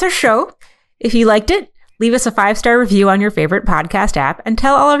 Well, that's our show. If you liked it, leave us a 5-star review on your favorite podcast app and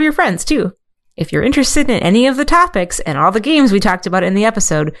tell all of your friends too. If you're interested in any of the topics and all the games we talked about in the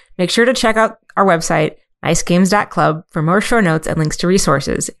episode, make sure to check out our website, nicegames.club, for more show notes and links to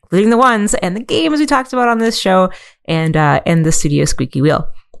resources, including the ones and the games we talked about on this show and the Studio Squeaky Wheel.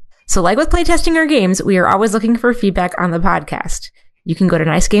 So like with playtesting our games, we are always looking for feedback on the podcast. You can go to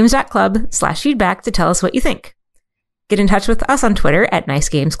nicegames.club/feedback to tell us what you think. Get in touch with us on Twitter at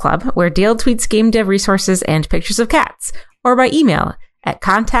nicegamesclub, where Dale tweets game dev resources and pictures of cats, or by email at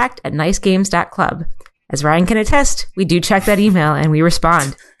contact@nicegames.club. As Ryan can attest, we do check that email and we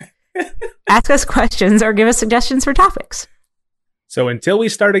respond. Ask us questions or give us suggestions for topics. So until we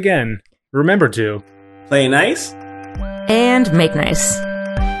start again, remember to play nice and make nice.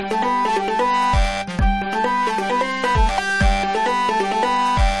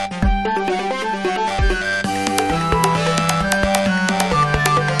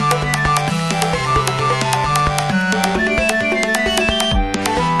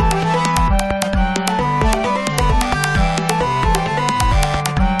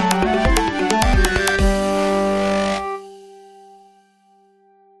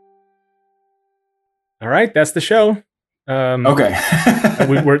 right, that's the show. Okay.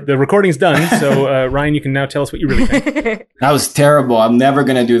 The recording's done, so Ryan, you can now tell us what you really think. That was terrible. I'm never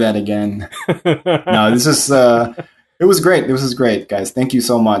going to do that again. No, this is... it was great. This was great, guys. Thank you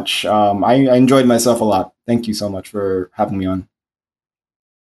so much. I enjoyed myself a lot. Thank you so much for having me on.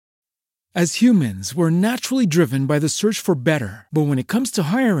 As humans, we're naturally driven by the search for better. But when it comes to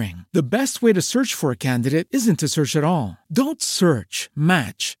hiring, the best way to search for a candidate isn't to search at all. Don't search,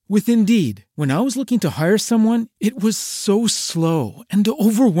 match with Indeed. When I was looking to hire someone, it was so slow and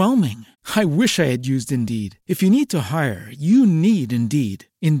overwhelming. I wish I had used Indeed. If you need to hire, you need Indeed.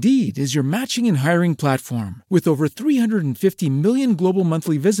 Indeed is your matching and hiring platform with over 350 million global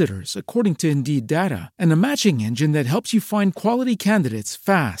monthly visitors, according to Indeed data, and a matching engine that helps you find quality candidates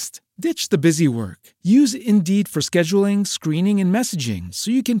fast. Ditch the busy work. Use Indeed for scheduling, screening, and messaging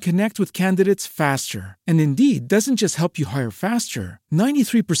so you can connect with candidates faster. And Indeed doesn't just help you hire faster.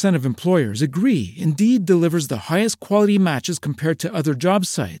 93% of employers agree Indeed delivers the highest quality matches compared to other job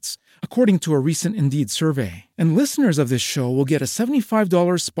sites, according to a recent Indeed survey. And listeners of this show will get a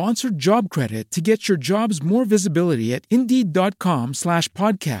 $75 sponsored job credit to get your jobs more visibility at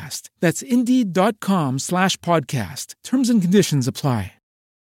Indeed.com/podcast. That's Indeed.com/podcast. Terms and conditions apply.